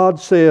struggling, God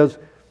says,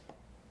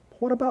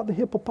 what about the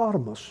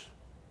hippopotamus?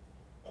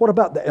 What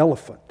about the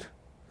elephant?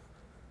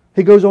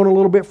 He goes on a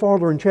little bit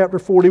farther in chapter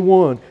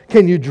 41.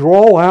 Can you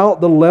draw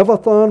out the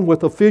Leviathan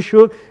with a fish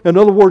hook? In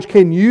other words,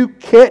 can you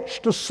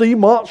catch the sea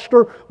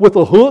monster with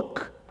a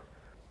hook?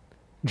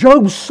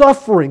 Job's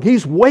suffering.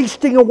 He's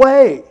wasting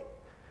away.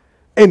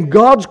 And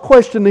God's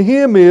question to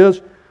him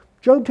is,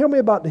 Job, tell me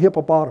about the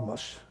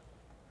hippopotamus.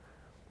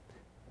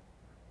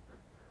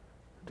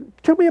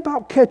 Tell me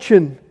about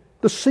catching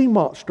the sea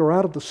monster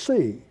out of the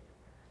sea.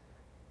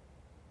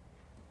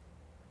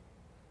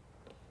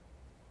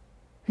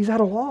 He's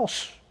at a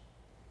loss.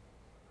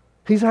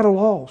 He's at a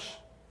loss.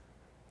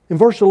 In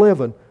verse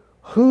 11,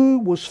 who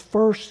was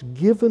first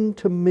given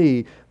to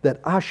me that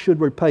I should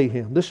repay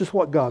him? This is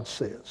what God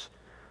says.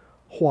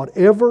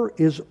 Whatever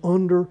is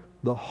under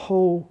the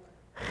whole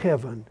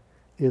heaven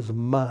is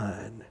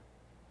mine,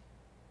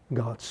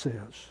 God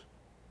says,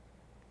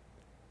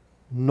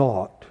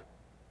 not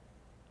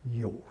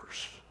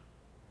yours.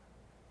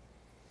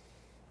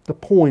 The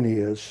point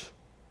is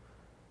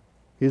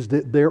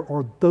that there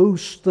are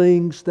those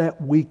things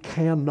that we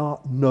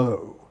cannot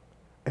know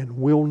and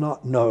will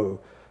not know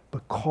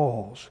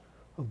because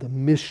of the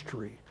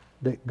mystery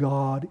that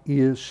God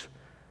is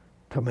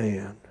to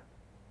man.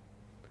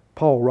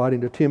 Paul,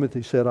 writing to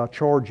Timothy, said, I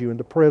charge you in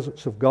the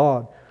presence of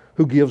God,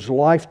 who gives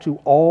life to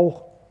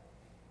all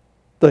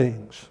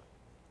things,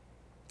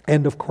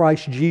 and of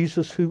Christ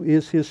Jesus, who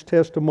is His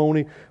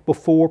testimony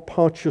before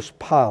Pontius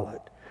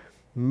Pilate,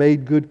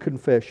 made good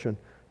confession,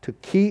 to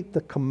keep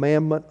the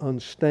commandment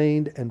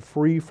unstained and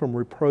free from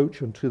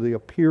reproach unto the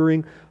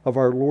appearing of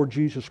our Lord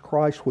Jesus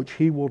Christ, which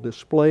He will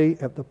display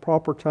at the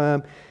proper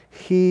time.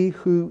 He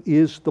who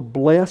is the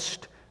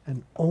blessed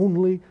and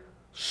only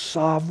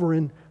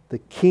sovereign, the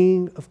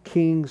King of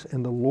kings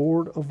and the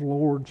Lord of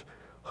lords,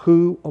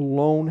 who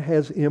alone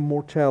has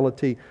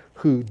immortality,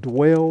 who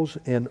dwells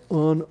in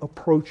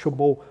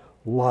unapproachable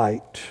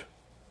light,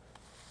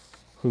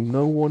 whom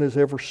no one has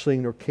ever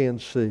seen or can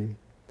see.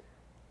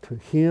 To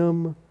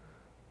Him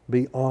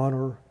be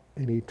honor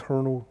and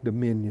eternal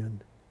dominion.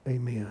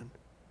 Amen.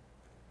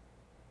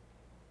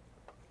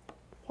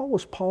 What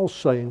was Paul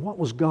saying? What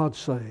was God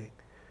saying?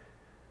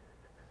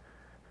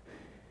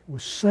 He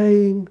was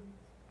saying,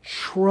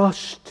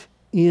 trust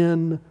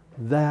in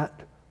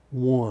that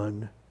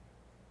one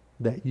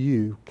that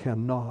you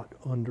cannot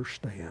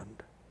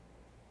understand.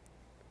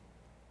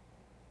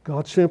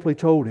 God simply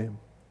told him,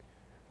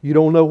 you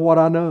don't know what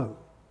I know,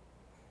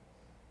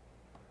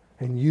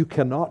 and you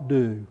cannot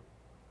do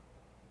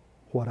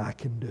what I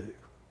can do.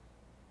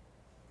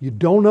 You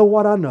don't know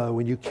what I know,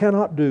 and you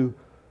cannot do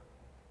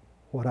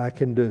what I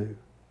can do.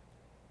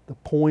 The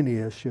point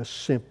is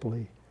just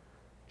simply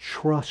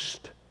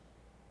trust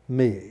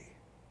me.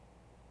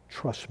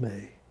 Trust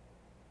me.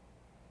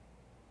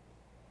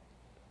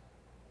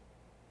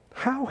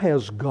 How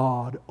has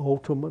God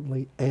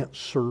ultimately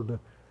answered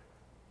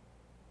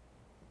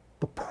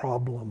the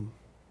problem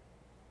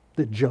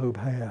that Job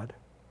had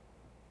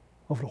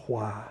of the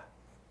why?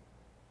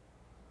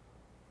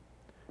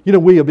 You know,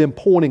 we have been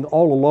pointing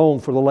all along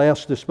for the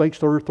last, this makes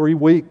 3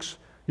 weeks.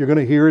 You're going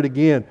to hear it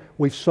again.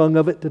 We've sung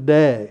of it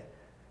today.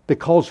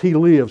 Because He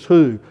lives.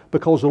 Who?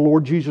 Because the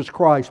Lord Jesus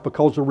Christ.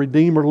 Because the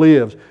Redeemer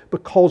lives.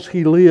 Because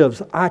He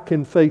lives, I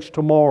can face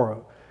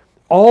tomorrow.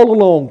 All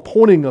along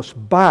pointing us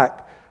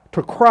back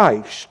to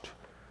Christ.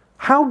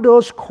 How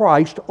does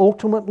Christ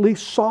ultimately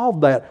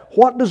solve that?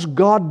 What does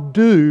God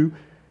do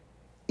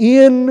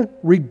in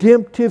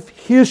redemptive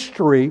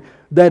history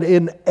that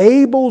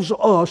enables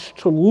us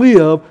to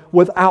live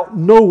without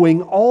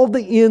knowing all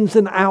the ins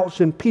and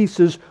outs and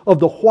pieces of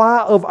the why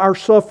of our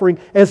suffering,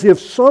 as if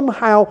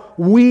somehow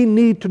we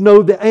need to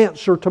know the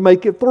answer to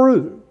make it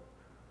through?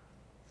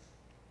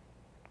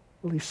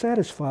 Well, He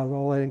satisfies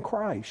all that in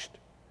Christ.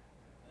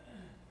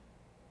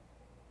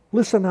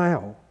 Listen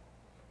now,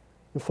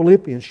 in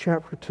Philippians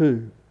chapter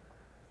 2,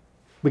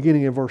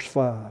 beginning in verse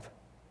 5.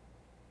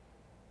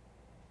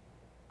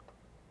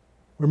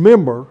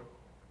 Remember,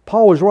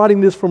 Paul is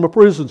writing this from a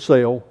prison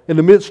cell in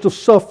the midst of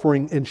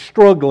suffering and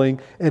struggling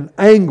and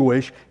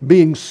anguish,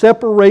 being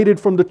separated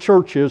from the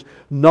churches,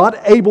 not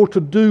able to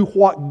do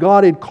what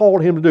God had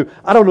called him to do.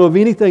 I don't know of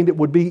anything that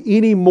would be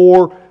any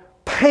more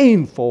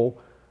painful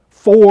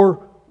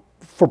for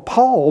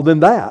Paul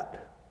than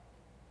that.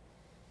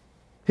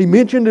 He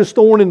mentioned his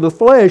thorn in the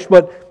flesh,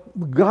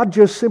 but God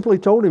just simply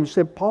told him, He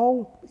said,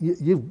 Paul,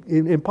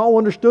 and Paul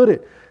understood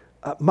it.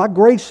 My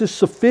grace is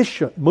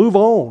sufficient. Move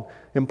on.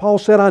 And Paul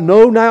said, I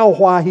know now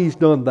why he's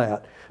done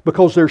that.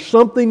 Because there's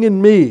something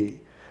in me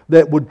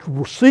that would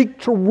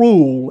seek to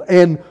rule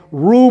and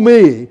rule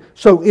me.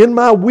 So in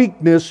my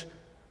weakness,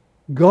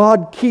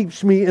 God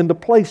keeps me in the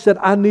place that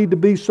I need to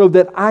be so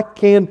that I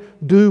can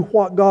do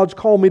what God's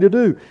called me to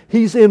do.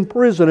 He's in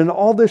prison and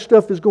all this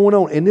stuff is going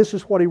on. And this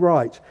is what he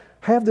writes.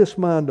 Have this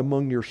mind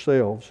among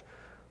yourselves,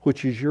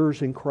 which is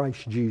yours in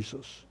Christ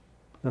Jesus.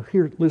 Now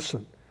here,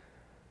 listen.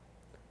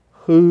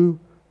 Who,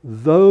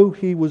 though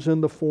he was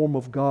in the form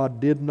of God,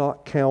 did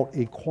not count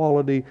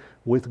equality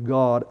with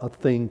God a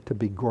thing to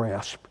be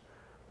grasped.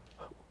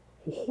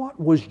 What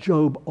was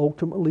Job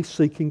ultimately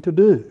seeking to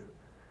do?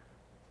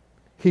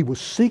 He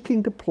was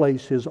seeking to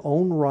place his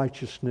own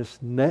righteousness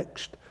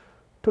next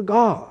to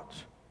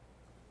God's,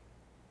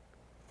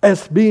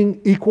 as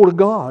being equal to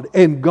God.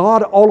 And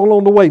God all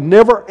along the way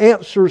never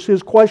answers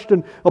his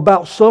question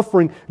about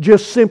suffering,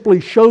 just simply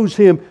shows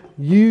him,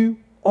 you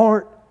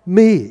aren't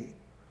me.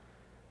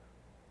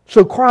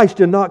 So Christ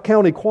did not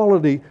count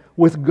equality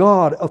with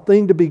God a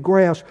thing to be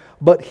grasped,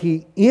 but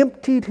he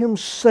emptied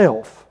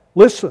himself.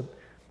 Listen,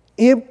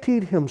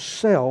 emptied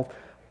himself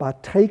by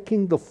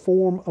taking the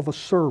form of a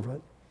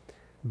servant,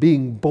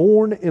 being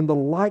born in the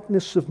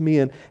likeness of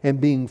men,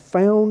 and being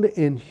found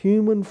in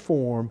human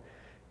form,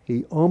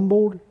 he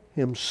humbled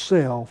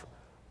himself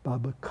by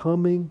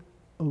becoming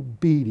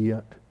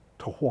obedient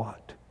to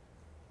what?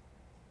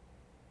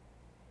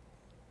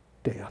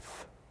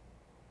 Death.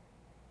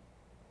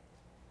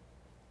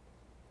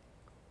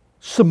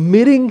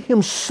 Submitting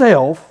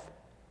himself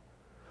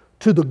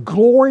to the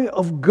glory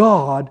of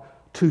God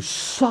to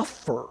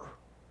suffer.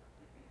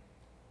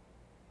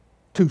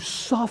 To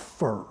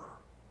suffer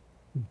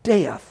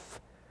death,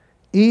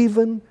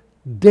 even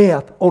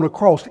death on a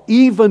cross,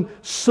 even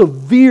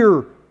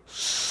severe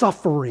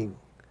suffering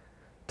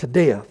to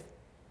death.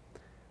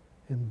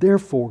 And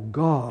therefore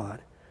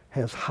God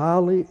has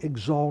highly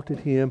exalted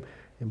him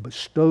and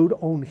bestowed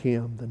on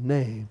him the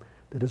name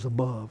that is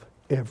above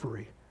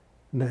every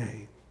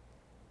name.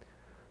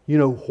 You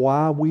know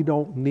why we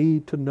don't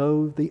need to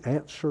know the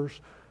answers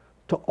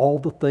to all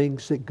the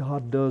things that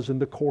God does in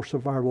the course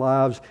of our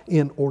lives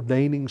in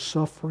ordaining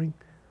suffering?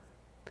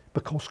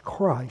 Because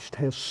Christ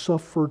has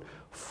suffered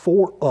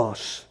for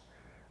us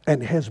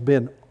and has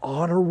been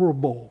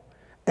honorable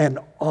and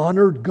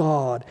honored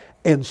God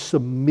and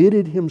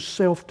submitted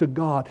himself to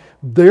God.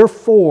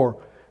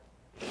 Therefore,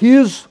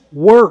 his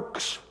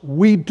works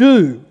we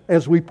do,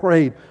 as we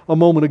prayed a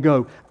moment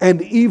ago,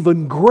 and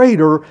even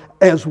greater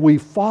as we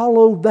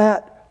follow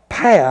that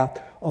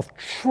path of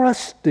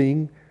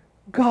trusting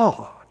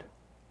God.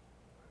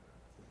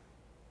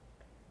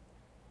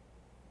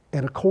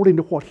 And according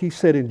to what he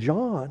said in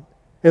John,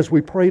 as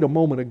we prayed a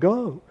moment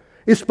ago,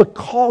 it's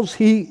because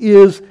he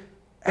is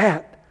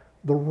at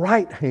the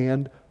right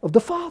hand of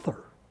the Father.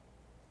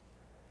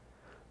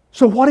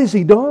 So what has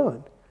he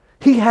done?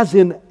 He has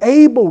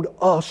enabled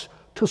us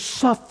to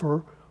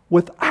suffer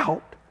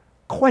without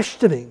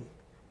questioning.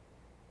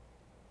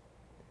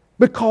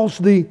 Because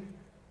the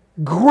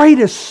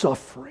greatest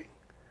suffering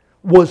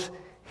was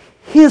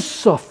his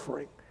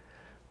suffering,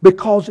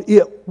 because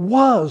it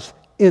was,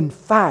 in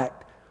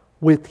fact,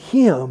 with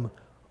him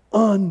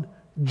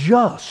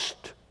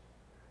unjust.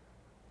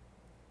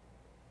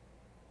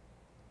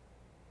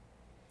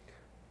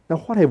 Now,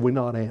 what have we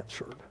not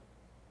answered?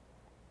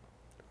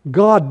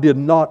 God did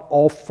not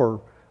offer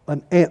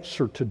an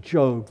answer to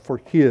Job for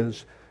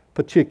his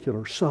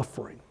particular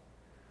suffering.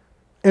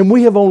 And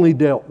we have only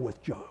dealt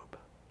with Job.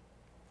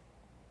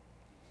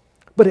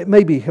 But it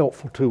may be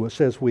helpful to us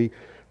as we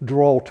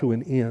draw to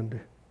an end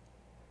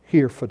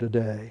here for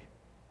today.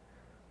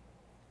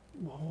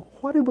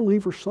 Why do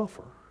believers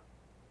suffer?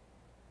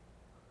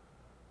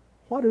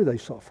 Why do they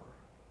suffer?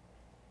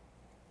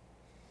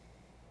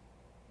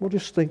 Well,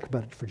 just think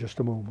about it for just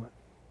a moment.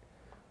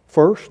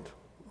 First,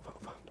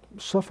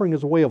 suffering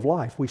is a way of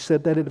life. We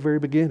said that at the very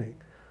beginning.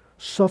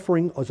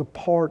 Suffering is a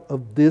part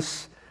of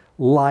this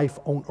life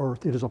on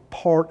earth. It is a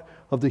part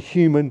of the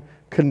human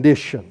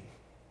condition.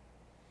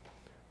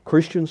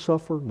 Christians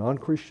suffer,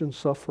 non-Christians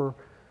suffer.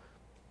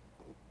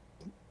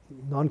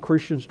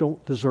 Non-Christians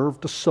don't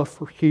deserve to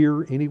suffer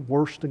here any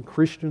worse than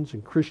Christians,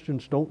 and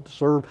Christians don't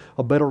deserve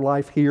a better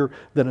life here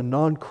than a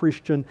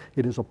non-Christian.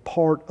 It is a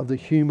part of the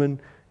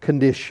human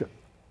condition.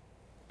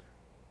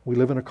 We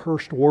live in a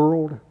cursed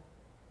world.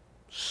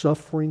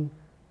 Suffering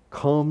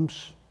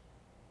comes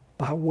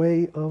by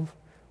way of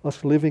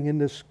us living in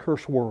this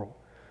cursed world.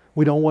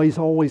 We don't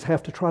always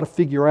have to try to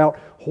figure out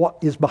what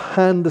is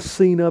behind the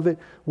scene of it.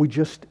 We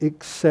just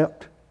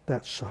accept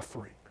that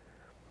suffering.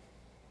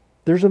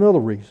 There's another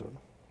reason.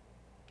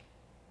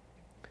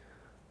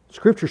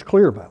 Scripture's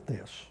clear about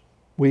this.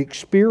 We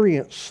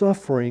experience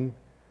suffering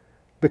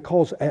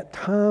because at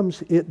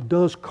times it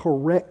does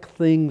correct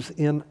things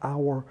in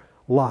our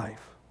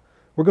life.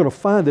 We're going to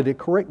find that it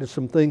corrected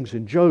some things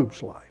in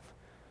Job's life.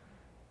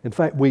 In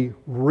fact, we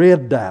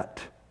read that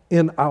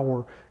in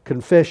our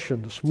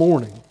confession this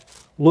morning.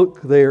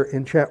 Look there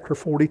in chapter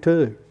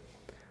 42.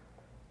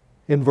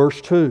 In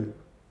verse 2,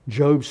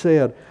 Job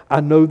said,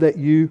 I know that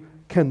you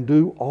can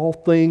do all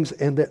things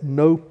and that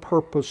no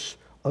purpose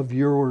of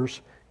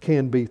yours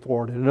can be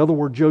thwarted. In other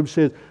words, Job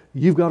says,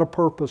 you've got a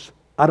purpose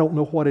I don't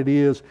know what it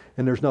is,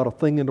 and there's not a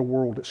thing in the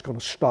world that's going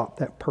to stop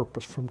that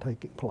purpose from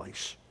taking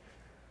place.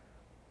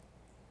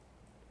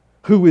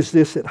 Who is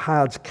this that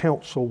hides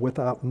counsel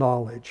without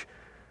knowledge?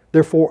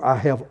 Therefore, I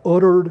have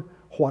uttered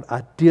what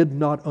I did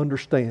not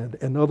understand.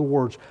 In other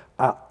words,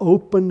 I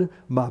opened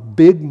my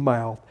big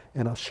mouth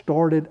and I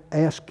started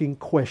asking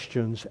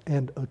questions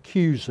and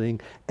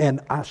accusing, and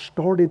I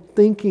started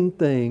thinking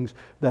things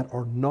that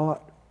are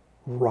not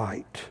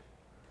right.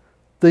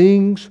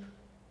 Things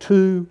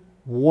too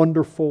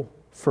wonderful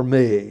for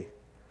me.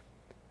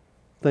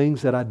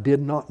 Things that I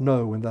did not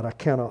know and that I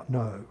cannot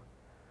know.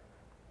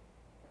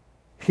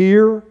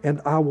 Hear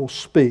and I will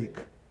speak.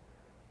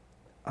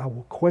 I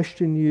will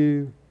question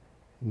you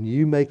and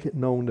you make it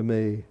known to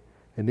me.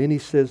 And then he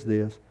says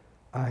this,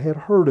 I had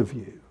heard of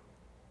you,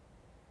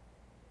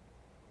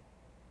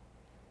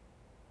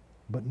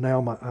 but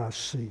now my eyes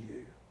see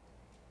you.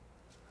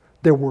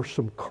 There were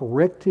some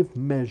corrective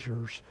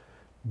measures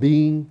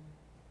being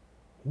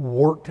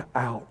worked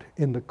out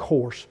in the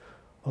course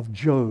of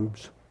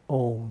Job's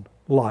own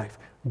life.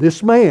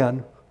 This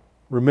man,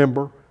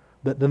 remember,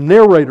 that the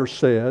narrator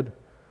said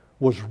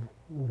was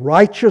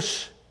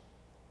righteous,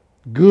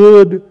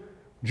 good,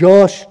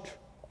 just,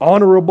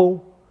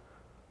 honorable.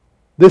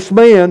 This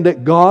man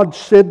that God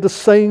said the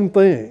same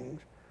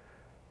things.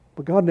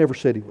 But God never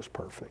said he was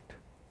perfect,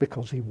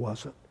 because he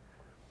wasn't.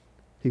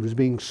 He was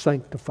being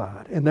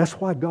sanctified. And that's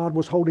why God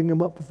was holding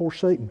him up before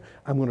Satan.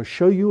 I'm going to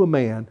show you a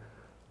man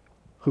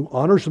who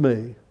honors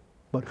me,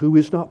 but who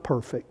is not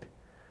perfect.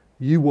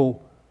 You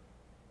will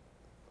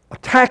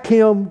attack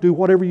him, do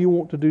whatever you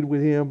want to do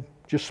with him,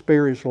 just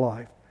spare his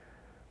life.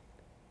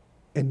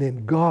 And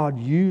then God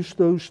used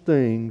those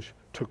things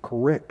to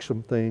correct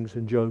some things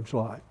in Job's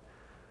life.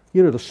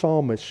 You know, the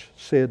psalmist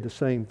said the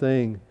same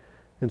thing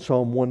in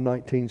Psalm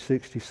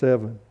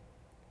 119:67.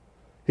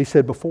 He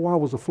said, before I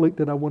was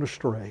afflicted, I went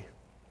astray.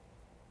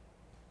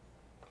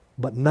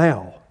 But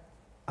now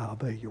I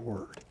obey your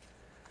word.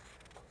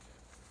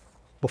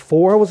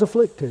 Before I was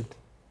afflicted,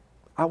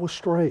 I was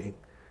straying.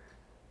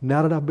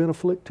 Now that I've been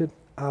afflicted,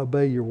 I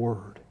obey your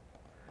word.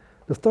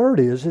 The third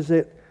is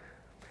that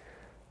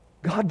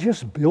God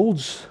just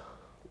builds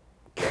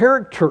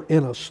character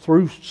in us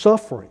through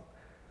suffering.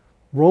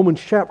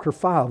 Romans chapter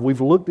 5,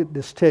 we've looked at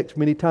this text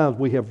many times.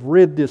 We have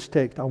read this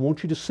text. I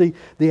want you to see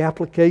the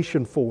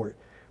application for it.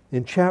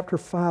 In chapter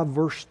 5,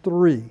 verse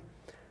 3,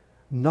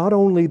 not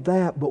only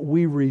that, but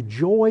we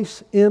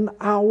rejoice in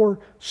our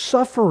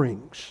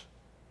sufferings.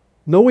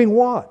 Knowing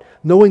what?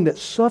 Knowing that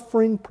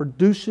suffering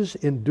produces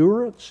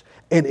endurance,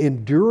 and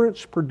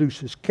endurance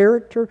produces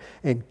character,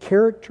 and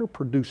character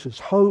produces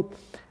hope,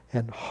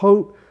 and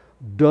hope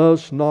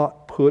does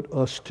not put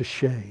us to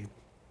shame.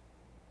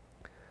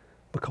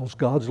 Because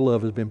God's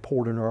love has been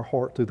poured in our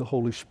heart through the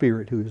Holy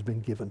Spirit who has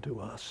been given to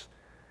us.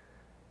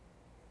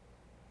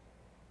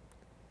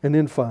 And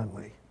then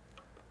finally,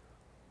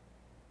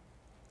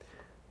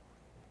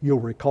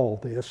 you'll recall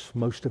this,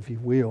 most of you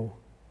will.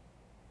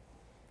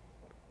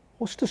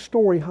 What's the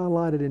story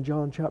highlighted in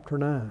John chapter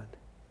 9?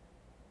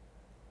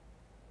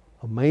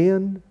 A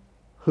man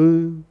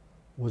who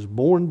was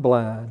born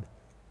blind,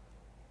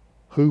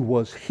 who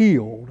was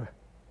healed,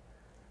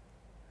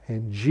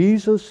 and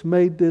Jesus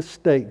made this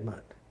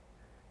statement.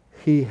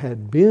 He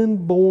had been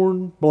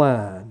born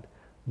blind,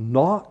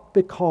 not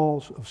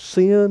because of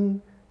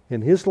sin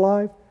in his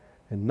life,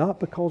 and not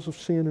because of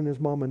sin in his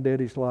mom and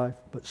daddy's life,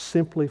 but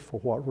simply for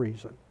what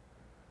reason?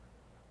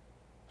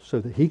 So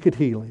that he could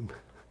heal him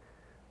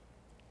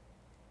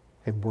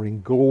and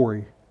bring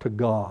glory to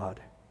God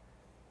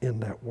in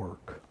that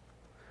work.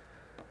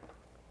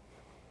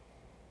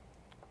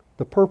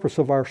 The purpose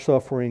of our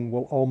suffering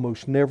will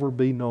almost never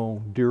be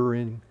known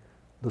during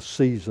the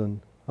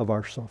season of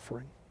our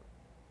suffering.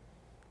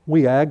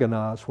 We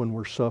agonize when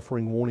we're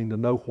suffering, wanting to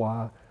know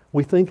why.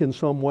 We think in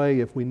some way,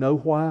 if we know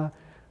why,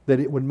 that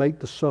it would make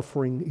the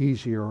suffering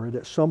easier, or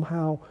that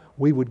somehow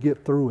we would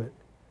get through it.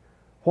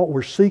 What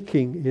we're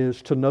seeking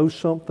is to know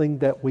something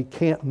that we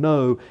can't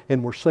know,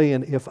 and we're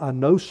saying, if I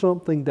know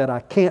something that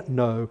I can't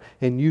know,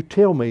 and you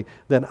tell me,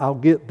 then I'll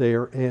get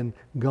there. And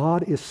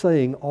God is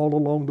saying all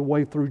along the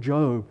way through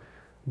Job,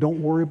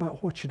 don't worry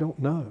about what you don't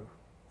know.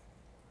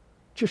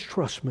 Just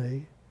trust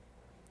me.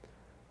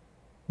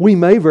 We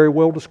may very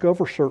well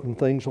discover certain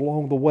things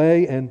along the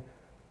way,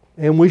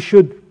 and we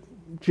should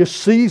just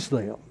seize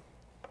them.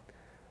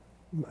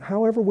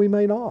 However, we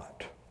may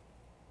not.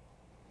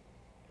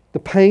 The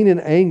pain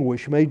and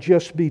anguish may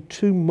just be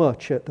too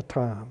much at the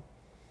time.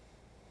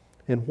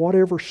 In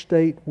whatever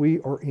state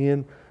we are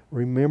in,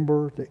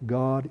 remember that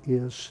God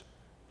is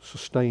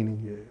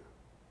sustaining you.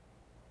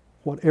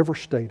 Whatever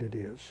state it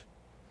is.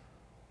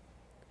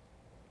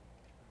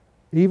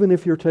 Even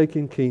if you're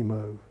taking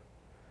chemo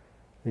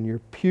and you're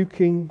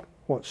puking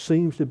what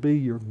seems to be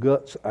your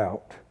guts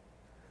out,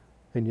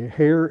 and your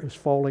hair is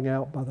falling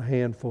out by the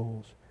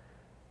handfuls,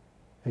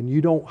 and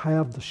you don't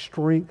have the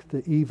strength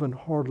to even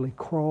hardly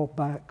crawl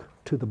back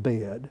to the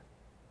bed,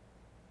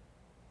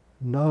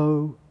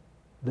 know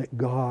that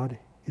God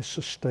is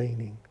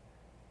sustaining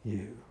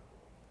you.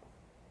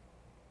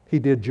 He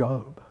did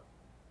Job.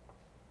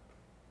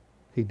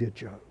 He did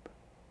Job.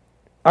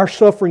 Our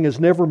suffering is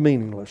never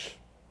meaningless.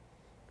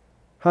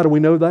 How do we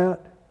know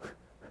that?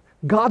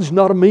 God's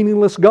not a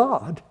meaningless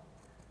God.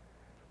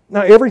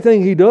 Now,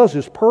 everything He does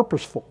is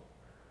purposeful.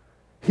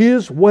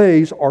 His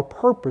ways are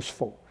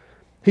purposeful.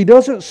 He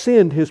doesn't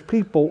send His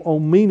people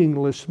on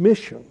meaningless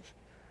missions.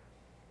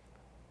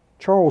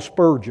 Charles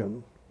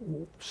Spurgeon,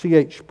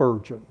 C.H.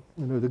 Spurgeon,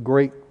 the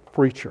great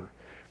preacher.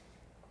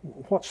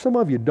 What some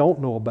of you don't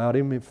know about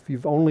him, if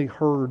you've only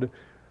heard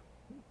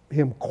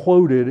him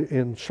quoted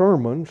in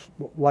sermons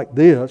like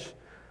this,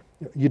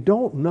 you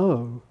don't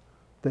know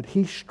that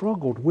he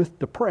struggled with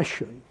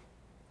depression.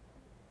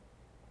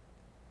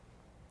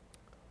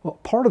 Well,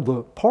 part of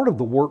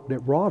the work that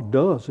Rod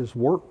does is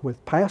work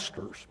with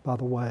pastors, by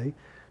the way,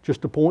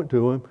 just to point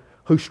to him,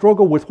 who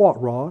struggle with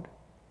what, Rod?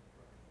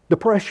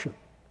 Depression.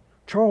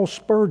 Charles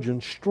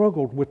Spurgeon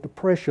struggled with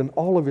depression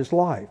all of his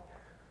life.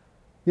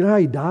 You know how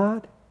he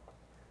died?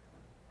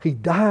 He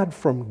died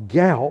from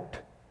gout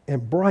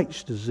and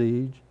Bright's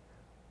disease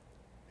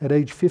at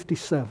age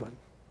 57.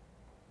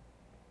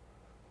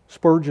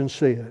 Spurgeon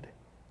said,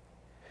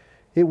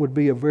 "It would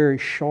be a very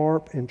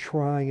sharp and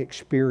trying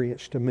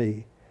experience to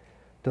me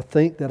to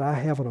think that I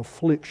have an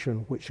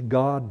affliction which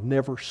God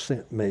never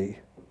sent me,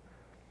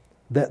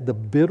 that the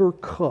bitter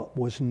cup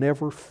was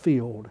never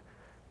filled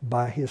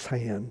by His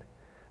hand,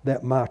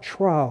 that my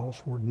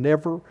trials were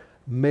never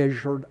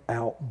measured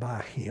out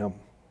by Him,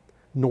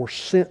 nor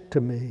sent to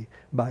me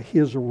by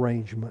His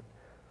arrangement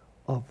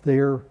of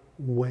their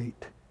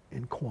weight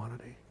and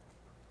quantity."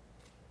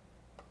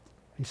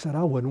 He said,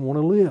 I wouldn't want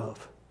to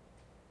live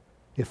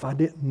if I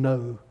didn't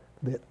know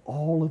that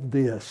all of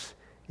this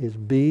is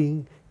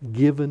being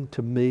given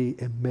to me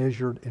and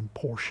measured and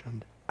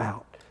portioned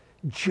out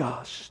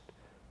just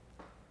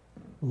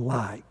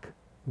like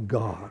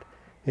God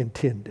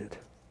intended.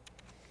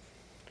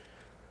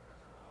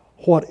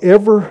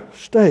 Whatever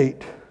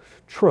state,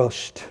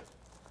 trust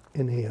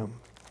in Him.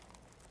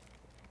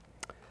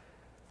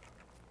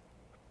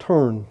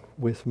 Turn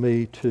with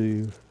me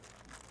to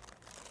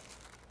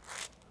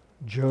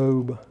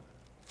Job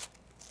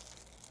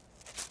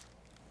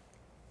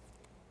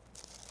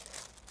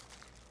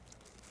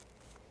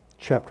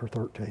chapter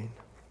 13.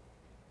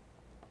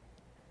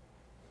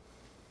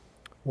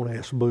 I want to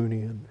ask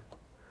Booney and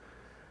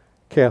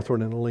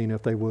Catherine and Alina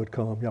if they would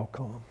come. Y'all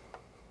come.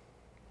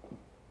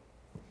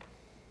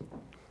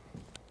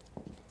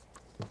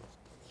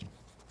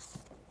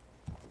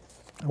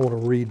 I want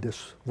to read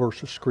this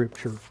verse of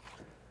Scripture.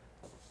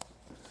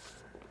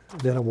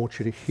 Then I want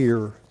you to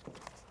hear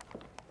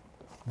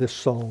this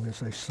song as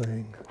they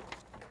sing.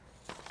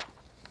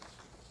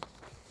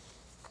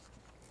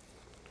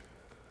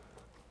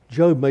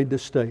 Job made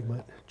this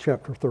statement,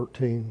 chapter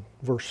 13,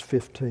 verse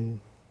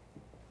 15.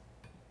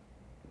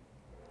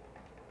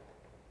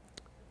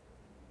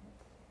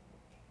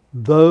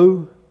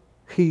 Though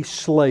He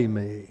slay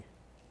me,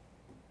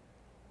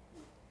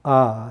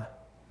 I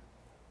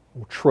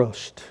will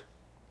trust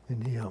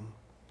in Him.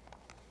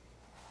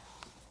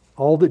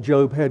 All that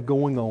Job had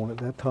going on at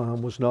that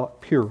time was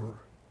not pure,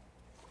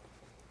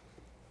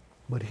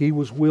 but he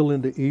was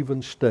willing to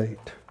even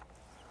state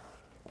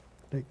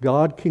that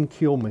God can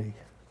kill me,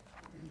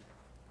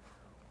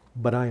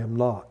 but I am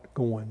not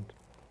going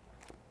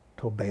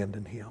to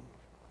abandon Him.